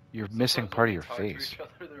 You're missing part of your talk to face. each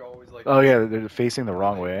other, they're always like, Oh yeah, they're facing the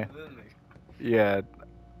wrong way. and then they- Yeah.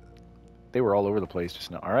 They were all over the place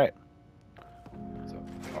just now. All right. So,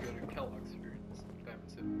 we go to Kellogg's here in Diamond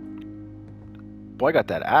City. Boy, I got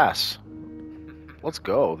that ass. Let's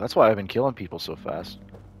go. That's why I've been killing people so fast.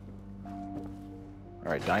 All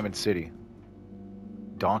right, Diamond City.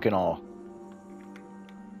 Donk and all.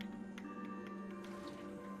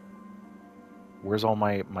 Where's all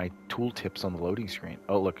my tooltips on the loading screen?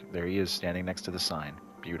 Oh, look, there he is standing next to the sign.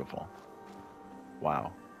 Beautiful.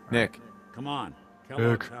 Wow. Nick. Come on.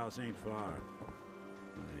 Kellogg's house ain't far.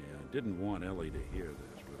 I didn't want Ellie to hear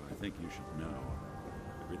this, but I think you should know.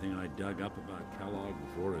 Everything I dug up about Kellogg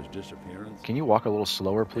before his disappearance... Can you walk a little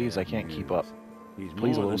slower, please? I can't keep up. He's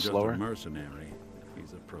Please, a more little than just slower. a mercenary.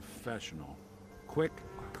 He's a professional. Quick,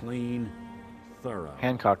 clean, thorough.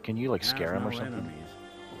 Hancock, can you like Has scare him no or something? enemies,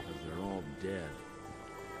 because they're all dead.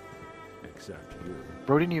 Except you.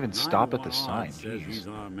 Bro didn't even stop at the 911 sign. says Jeez. he's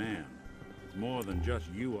our man. It's more than just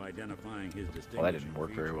you identifying his distinguishing Well, that didn't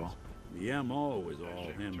work very well. The MO is all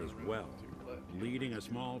him as well. Leading a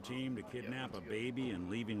small team to kidnap a baby and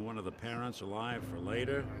leaving one of the parents alive for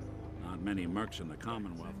later? Not many mercs in the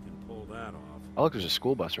Commonwealth can pull that off. Oh, look, there's a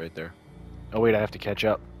school bus right there. Oh, wait, I have to catch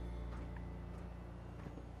up.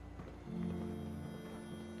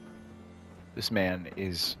 This man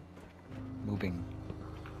is moving.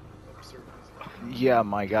 Yeah,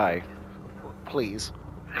 my guy. Please.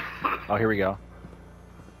 Oh, here we go.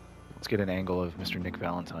 Let's get an angle of Mr. Nick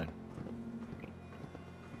Valentine.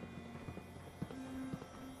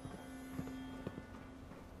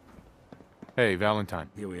 Hey, Valentine.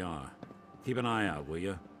 Here we are. Keep an eye out, will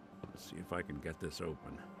you? Let's see if I can get this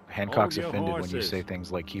open. Hancock's Hold your offended when you horses. say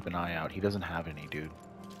things like keep an eye out. He doesn't have any, dude.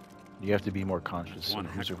 You have to be more conscious One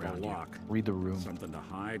of who's heck of a around you. lock. Read the room. Something to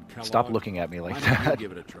hide, Kellogg? Stop looking at me like Why don't you that.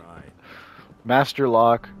 give it a try. Master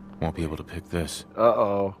lock. Won't be able to pick this.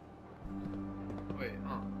 Uh-oh. Wait,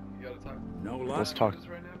 you gotta talk. No luck. Let's talk. Guess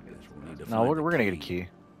we'll need to No, find we're the gonna get a key. key.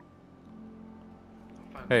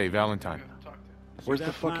 Hey, Valentine. See Where's that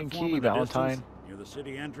the fucking platform key, in the Valentine? distance, near the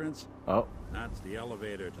city entrance? Oh. That's the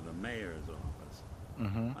elevator to the mayor's office.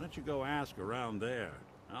 Mm-hmm. Why don't you go ask around there?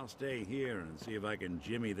 I'll stay here and see if I can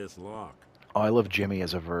jimmy this lock. Oh, I love Jimmy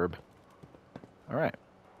as a verb. Alright.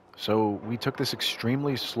 So we took this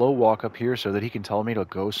extremely slow walk up here so that he can tell me to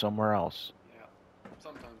go somewhere else. Yeah.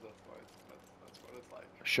 Sometimes that's what it's like.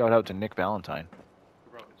 Shout out to Nick Valentine.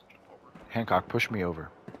 We probably just jump over. Hancock, push me over.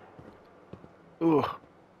 Ooh.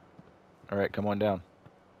 Alright, come on down.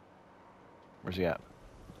 Where's he at?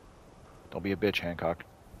 Don't be a bitch, Hancock.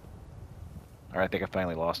 Alright, I think I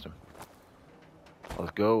finally lost him.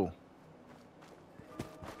 Let's go.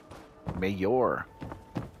 Mayor.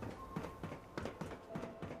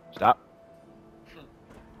 Stop.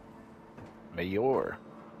 Mayor.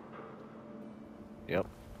 Yep.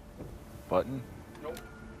 Button. Nope.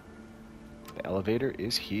 The elevator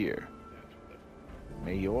is here.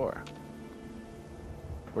 Mayor.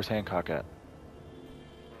 Where's Hancock at?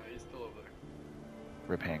 He's still over there.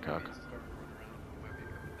 Rip Hancock. He's starting to run around. He might be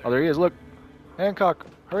coming there. Oh, there he is. Look. Hancock.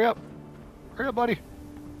 Hurry up. Hurry up, buddy.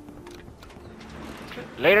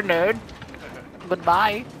 Later, nerd.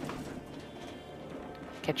 Goodbye.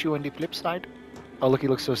 Catch you on the flip side. Oh, look, he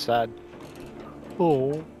looks so sad.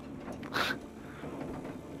 Oh.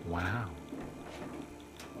 Wow.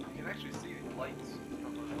 You can actually see the lights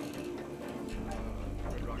from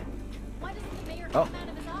Red Rock. Why doesn't the mayor Oh. come out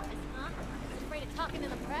of his office, huh? He's afraid of talking to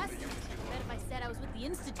the press? Bet if I said I was with the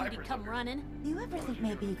Institute, he'd come running. You ever think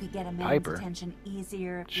maybe you could get a man's Piper. attention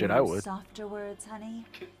easier if Shit, you I used would. softer words, honey?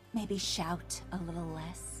 Maybe shout a little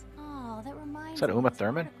less. Oh, that reminds Is that me Uma of this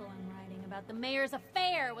Thurman? article I'm writing about the mayor's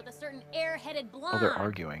affair with a certain air-headed blonde. Oh, they're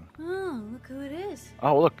arguing. Oh, look who it is.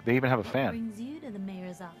 Oh, look, they even have a What fan. brings you to the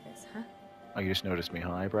mayor's office, huh? Oh, you just noticed me,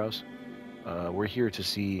 huh, eyebrows? We're here to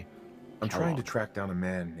see I'm trying to Kellogg. track down a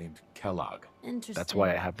man named Kellogg. Interesting. That's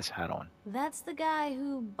why I have this hat on. That's the guy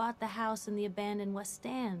who bought the house in the abandoned West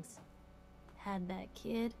Stands. Had that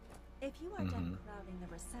kid. If you are done crowding the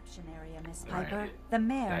reception area, Miss Right. Piper, the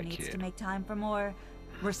mayor That needs kid. to make time for more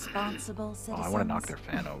responsible Oh, citizens. I want to knock their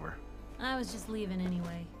fan over. I was just leaving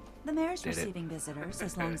anyway. The mayor's Did it. receiving visitors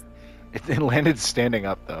as long as It landed standing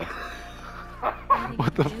up, though.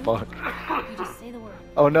 What the fuck? You just say the word.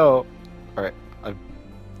 Oh, no. Alright,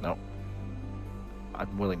 no.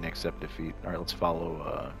 I'm willing to accept defeat. Alright, let's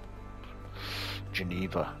follow,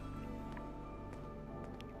 Geneva.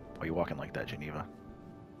 Why are you walking like that, Geneva?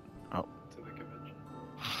 Oh. To the convention.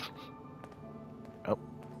 Oh.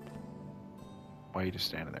 Why are you just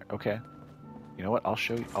standing there? Okay. You know what? I'll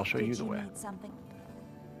show you the way. need something.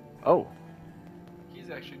 Oh. He's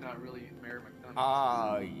actually not really Mayor McDonough.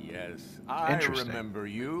 Ah, yes. I Interesting. remember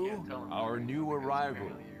you, our new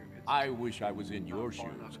arrival. I wish I was in your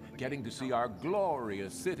shoes, getting to see our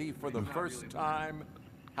glorious city for the first time.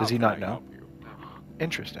 How Does he can not I know? help you?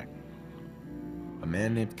 Interesting. A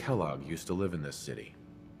man named Kellogg used to live in this city.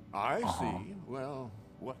 I see. Well,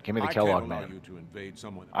 what? Give me the I Kellogg can't allow man. you to invade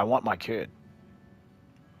someone. I want my kid.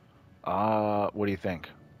 What do you think?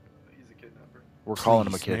 He's a kidnapper. We're calling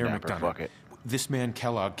him a Please, Mayor kidnapper. McDonough. Fuck it. This man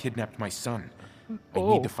Kellogg kidnapped my son. I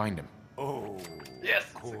Oh. need to find him. Oh, Yes,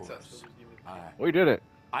 of course. success. We did it.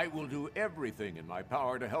 I will do everything in my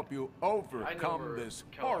power to help you where overcome this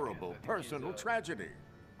Kellogg is. horrible I think personal he's, tragedy.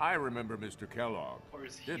 I remember Mr. Kellogg. Or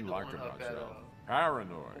is he Didn't the like one him up at, myself.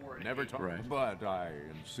 Paranoid. 4 and Never 8? talked. Right. But I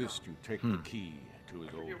insist you take the key to his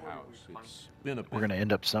old house. It's been a We're gonna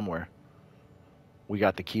end up somewhere. We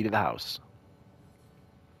got the key to the house.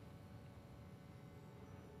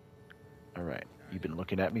 All right. You've been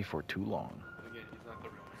looking at me for too long. Again, he's not the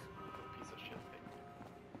real piece of shit.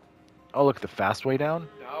 Oh, look, the fast way down?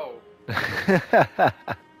 No.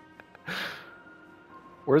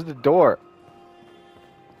 Where's the door?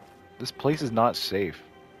 This place is not safe.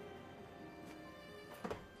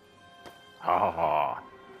 Ah.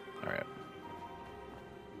 Alright.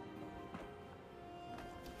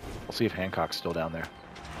 We'll see if Hancock's still down there.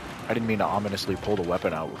 I didn't mean to ominously pull the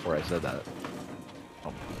weapon out before I said that.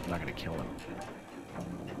 Oh, I'm not gonna kill him.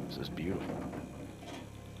 This is beautiful.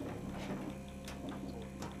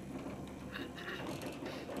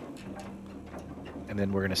 And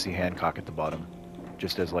then we're gonna see Hancock at the bottom,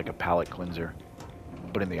 just as like a palate cleanser,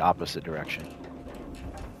 but in the opposite direction.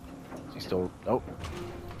 Is he still? Oh,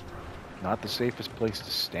 not the safest place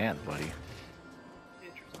to stand, buddy.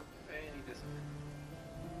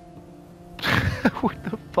 What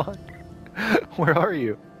the fuck? Where are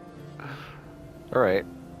you? Alright,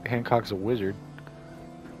 Hancock's a wizard.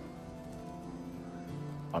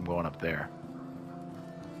 I'm going up there.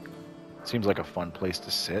 Seems like a fun place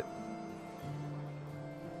to sit.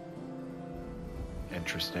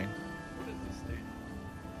 Interesting. What is this stadium?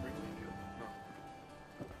 Wrigley Field?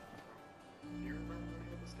 No. Do you remember the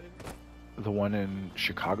name of the stadium? The one in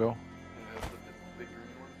Chicago? Yeah, that's the big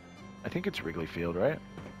green one. I think it's Wrigley Field, right?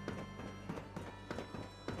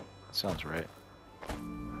 Sounds right.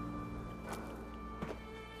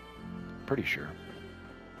 Pretty sure.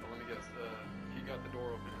 Well, let me guess. He got the door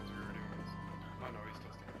open as we were doing this. Oh no, he's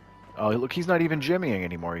still standing. Oh, look, he's not even jimmying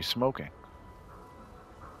anymore. He's smoking.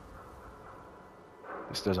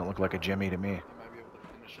 This doesn't look like a jimmy to me. He might be able to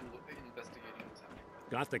finish investigating what's happening.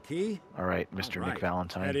 Got the key? All right, Mr. All right, Nick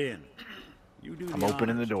Valentine. head in. You do I'm the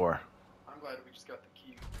opening the honors. door. I'm glad we just got the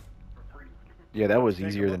key for free. Yeah, that was Take a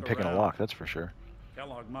easier than look picking a around. lock, that's for sure.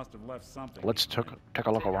 Kellogg must have left something. Let's take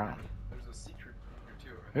a look around. There's a secret here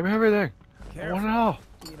too. Right? Maybe everything. I want it all.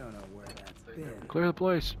 You don't know where that's been. Clear the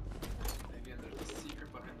place. Again, there's a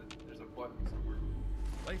secret behind it. There's a button somewhere.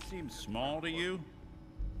 Place seems small to you?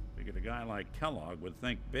 Figured a guy like Kellogg would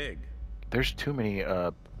think big. There's too many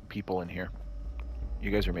people in here. You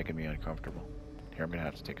guys are making me uncomfortable. Here, I'm gonna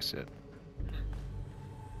have to take a sip.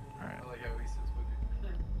 All right. I like how he sits with you.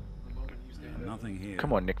 The moment you stand up. Nothing here.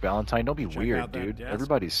 Come on, Nick Valentine. Don't be Check weird, out that dude. desk.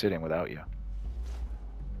 Everybody's sitting without you.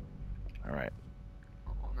 All right.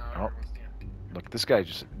 Oh, now Oh. everyone's standing. Look, this guy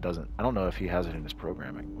just doesn't. I don't know if he has it in his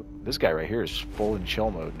programming. This guy right here is full in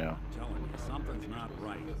chill mode now. Telling you, something's not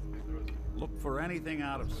right. Look for anything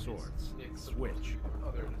out of sorts. Switch.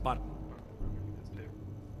 Button.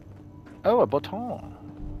 Oh, a baton.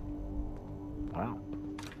 Wow.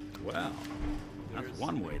 Well, that's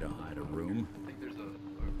one way to hide a room. I think there's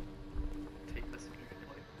a tape message you can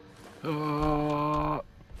play.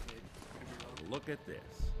 Look at this.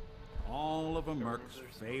 All of a Merc's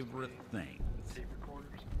favorite things. Tape recorder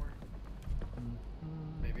somewhere.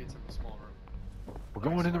 Maybe it's in the small room. We're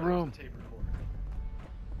going in the room. Tape recorder.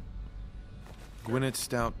 Gwinnett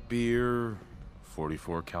Stout beer,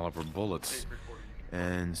 44 caliber bullets,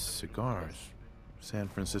 and cigars. San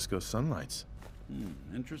Francisco Sunlights.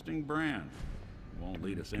 Interesting brand. Won't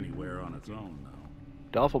lead us anywhere on its own, though.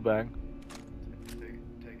 Duffel bag. Take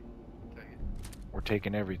it. We're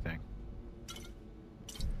taking everything.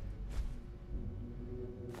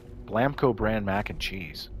 Blamco brand mac and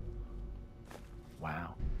cheese.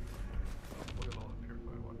 Wow. Look at all the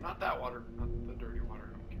purified water. Not that water. Not the dirty water.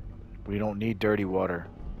 I don't care about that. We don't need dirty water.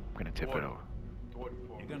 I'm gonna tip it Water. over. Water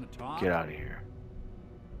for You gonna talk? Get out of here.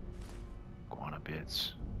 Guana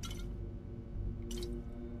bits.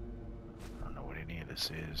 I don't know what any of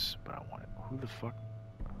this is, but I want it. Who the fuck?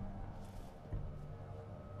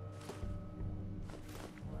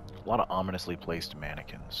 A lot of ominously placed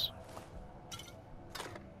mannequins.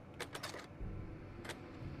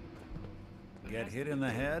 Get hit in the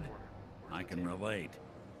head? I can relate.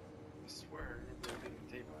 I swear, they're taking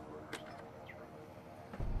tape recorders.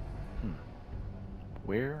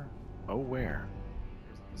 Where? Oh, where?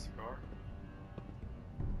 There's the cigar.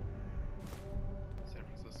 San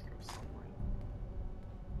Francisco somewhere.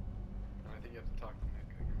 And I think you have to talk to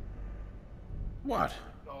Nick again. What?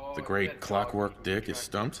 Oh, The great that Clockwork dog. Dick is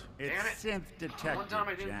stumped? It's Damn it. synth detective, One time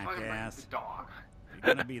I didn't fucking like jackass. the dog. If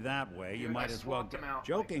you're gonna be that way, you Dude, might I as well. swapped him out,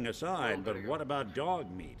 Joking like, aside, a little but bit what ago. about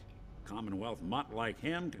dog meat? Commonwealth mutt like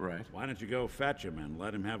him? Right. Why don't you go fetch him and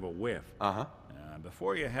let him have a whiff? Uh-huh.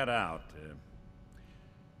 Before you head out,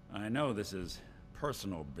 I know this is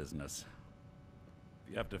personal business.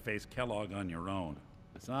 You have to face Kellogg on your own.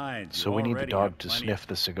 Besides, So you we need the already dog have to plenty sniff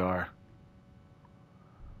the cigar.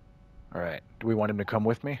 Alright. Do we want him to come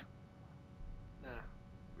with me? Nah,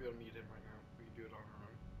 we don't need him right now. We can do it on our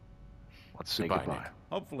own. Let's say Goodbye, goodbye. Nick.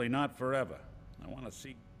 Hopefully not forever. I want to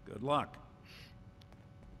see good luck.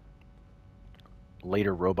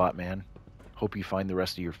 Later, robot man. Hope you find the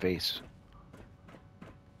rest of your face.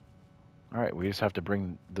 Alright, we just have to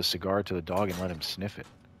bring the cigar to the dog and let him sniff it.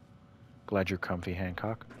 Glad you're comfy,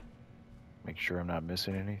 Hancock. Make sure I'm not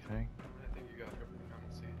missing anything. I think you got everything on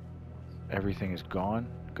the seat. Everything is gone.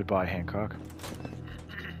 Goodbye, Hancock.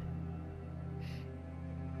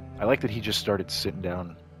 I like that he just started sitting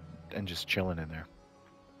down and just chilling in there.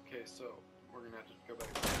 Okay, so we're gonna have to go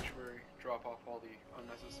back to Sanctuary, drop off all the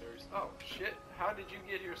unnecessary. Oh shit! How did you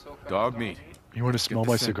get here so fast? Dog meat. You want to smell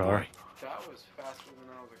my scent, cigar? boy. That was faster than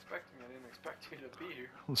I was expecting. I didn't expect you to be here.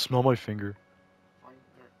 Smell my finger. Fine,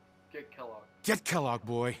 or get Kellogg. Get Kellogg,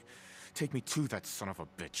 boy. Take me to that son of a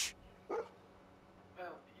bitch. Well,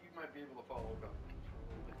 you might be able to follow up.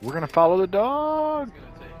 We're gonna follow the dog. It's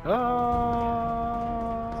gonna take.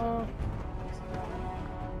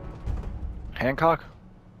 Hancock?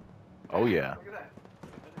 Oh yeah. Look at that. I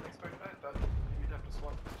didn't expect that. I thought you'd have to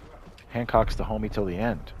swap the two out. Hancock's the homie till the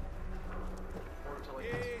end. Or until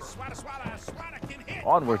like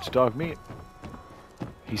Onwards, dog meat.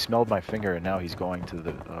 He smelled my finger and now he's going to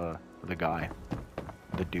the guy.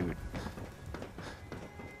 The dude.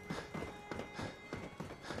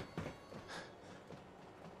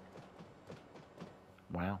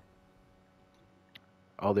 Wow.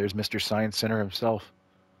 Oh, there's Mr. Science Center himself.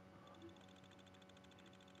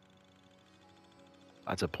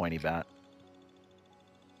 That's a pointy bat.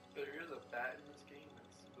 There is a bat in this game that's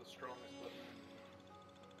the strongest weapon.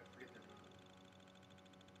 I forget the name.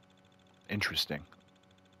 Interesting.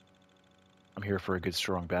 I'm here for a good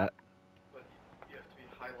strong bat. But you have to be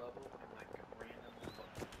high level and like random.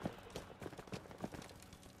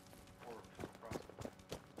 Or crossbow.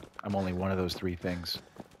 I'm only one of those three things.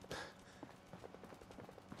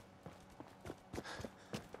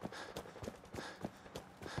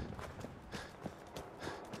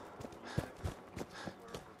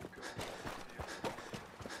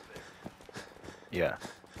 Yeah.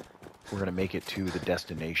 We're gonna make it to the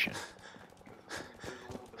destination.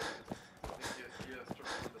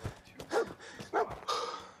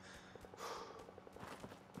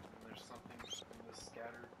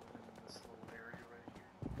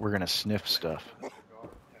 We're gonna sniff stuff.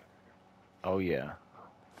 Oh yeah.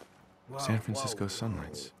 San Francisco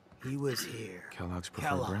Sunlights. He was here. Kellogg's preferred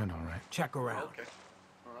Kellogg. brand, all right. Check around. Okay.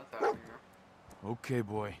 Well, that's happening now. Okay,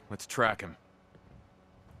 boy. Let's track him.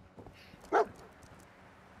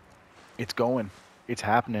 It's going. It's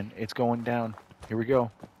happening. It's going down. Here we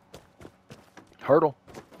go. Hurdle.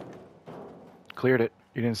 Cleared it.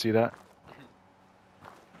 You didn't see that?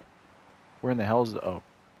 Where in the hell is the... Oh.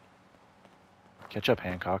 Catch up,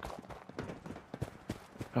 Hancock.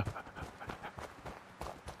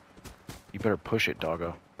 You better push it,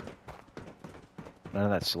 doggo. None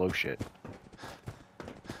of that slow shit.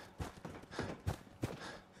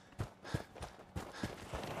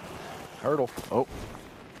 Hurdle. Oh.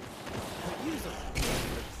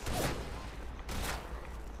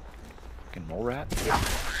 Fucking mole rat.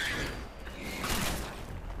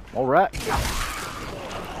 Mole rat.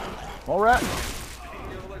 Mole rat.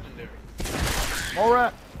 Mole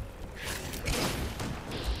rat.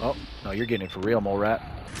 Oh, no, you're getting it for real, mole rat.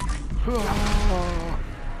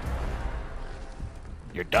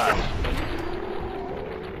 You're done.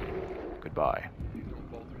 Goodbye.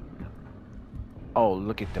 Oh,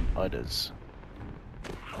 look at them udders.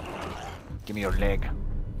 Give me your leg.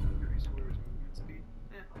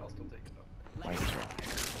 Might as well.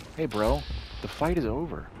 Hey, bro. The fight is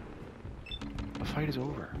over. The fight is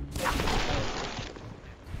over.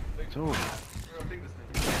 It's over.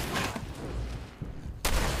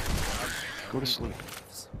 Go to sleep.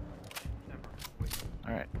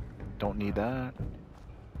 Alright. Don't need that.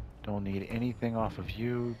 Don't need anything off of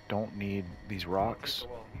you. Don't need these rocks.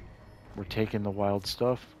 We're taking the wild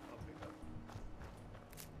stuff.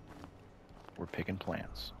 We're picking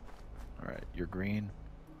plants. Alright, you're green.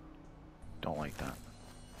 Don't like that.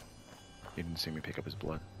 You didn't see me pick up his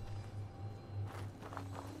blood.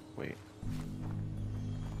 Wait.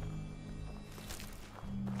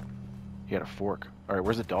 He had a fork. Alright,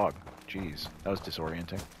 where's the dog? Jeez, that was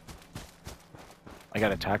disorienting. I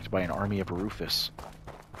got attacked by an army of Rufus.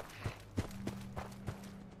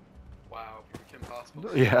 Wow, Kim Possible.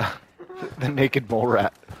 Yeah, the naked mole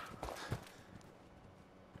rat.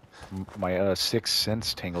 My sixth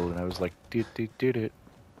sense tingled and I was like, did it.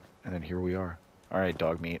 And then here we are. Alright,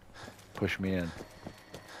 dog meat. Push me in.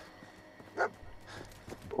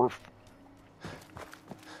 Orf.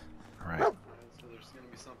 Alright. So there's gonna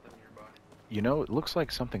be something nearby. You know, it looks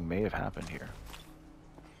like something may have happened here.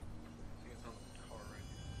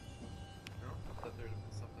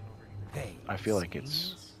 Hey, I feel like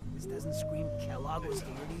it's... This doesn't scream Kellogg was here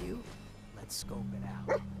to you? Let's scope it out.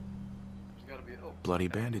 There's gotta be Bloody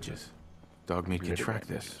bandages. Dog meat can Bloody track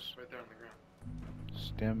bandages. this. right there on the ground.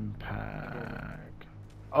 Stim pack.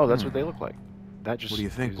 Oh, that's what they look like. That just. What do you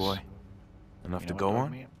think, is, boy? Enough you to know go what,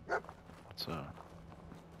 on? Dogmeat?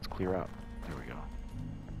 Let's clear out. There we go.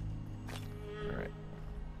 All right.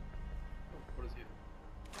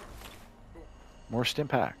 More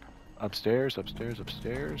Stimpak. Upstairs, upstairs,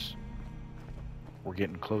 upstairs. We're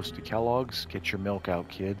getting close to Kellogg's. Get your milk out,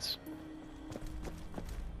 kids.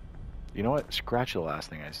 You know what? Scratch the last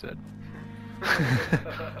thing I said.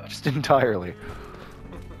 Just entirely.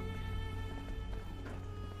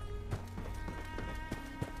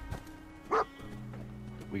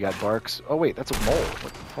 We got barks. Oh wait, that's a mole.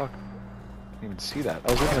 What the fuck? I didn't even see that.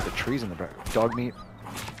 I was looking at the trees in the back. Dogmeat.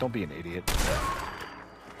 Don't be an idiot.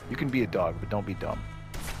 You can be a dog, but don't be dumb.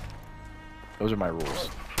 Those are my rules.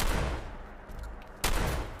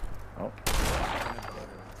 Oh.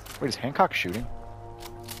 Wait, is Hancock shooting?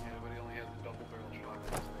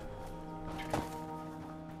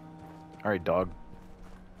 Alright, dog.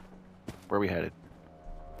 Where are we headed?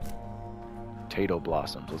 Potato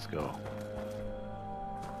blossoms, let's go.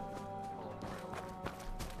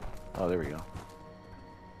 Oh, there we go.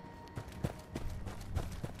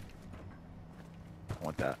 I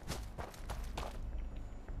want that.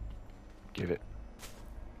 Give it.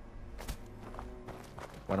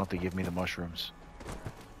 Why don't they give me the mushrooms?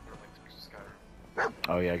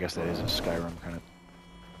 Oh yeah, I guess that is a Skyrim kind of...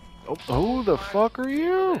 Oh, who the fuck are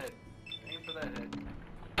you?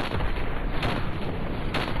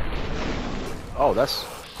 Oh, that's...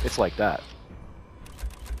 It's like that.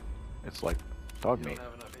 It's like dog meat.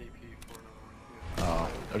 Oh,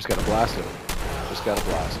 I just gotta blast it. Just gotta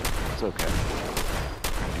blast it. It's okay.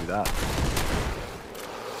 I can do that.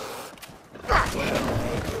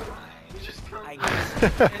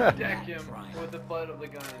 And deck him with the butt of the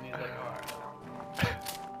gun, and he's like,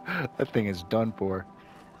 alright. That thing is done for.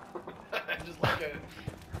 Just like a...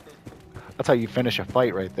 That's how you finish a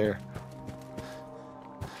fight right there.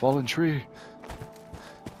 Fallen tree.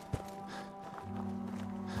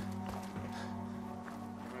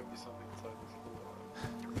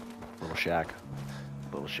 Little shack.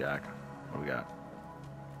 Little shack. What do we got?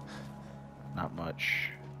 Not much.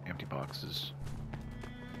 Empty boxes.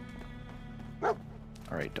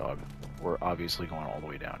 Alright, dog. We're obviously going all the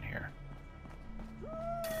way down here.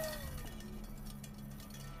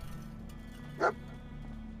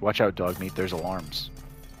 Watch out, dog meat. There's alarms.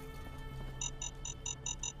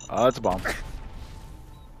 Oh, it's a bomb.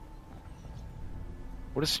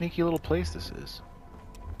 What a sneaky little place this is.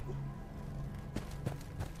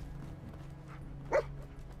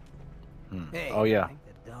 Hey, oh, yeah. I think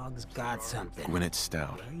the dog's got something. Gwinnett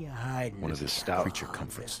Stout. Where are you hiding? One of his Stout creature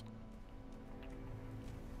comforts.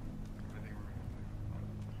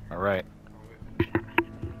 All right.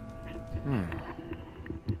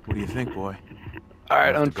 What do you think, boy?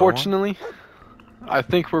 Alright, unfortunately, I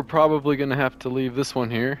think we're probably going to have to leave this one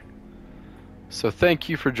here. So thank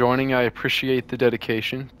you for joining. I appreciate the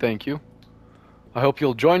dedication. Thank you. I hope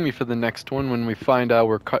you'll join me for the next one when we find out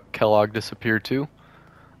where Kellogg disappeared to.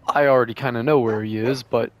 I already kind of know where he is,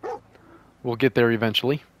 but we'll get there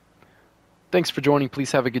eventually. Thanks for joining.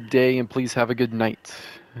 Please have a good day, and please have a good night.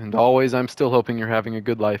 And always, I'm still hoping you're having a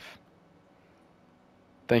good life.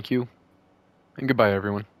 Thank you, and goodbye,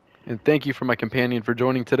 everyone. And thank you for my companion for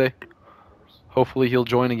joining today. Hopefully he'll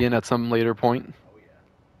join again at some later point.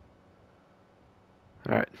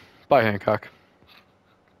 Alright. Bye, Hancock.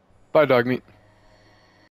 Bye, Dogmeat.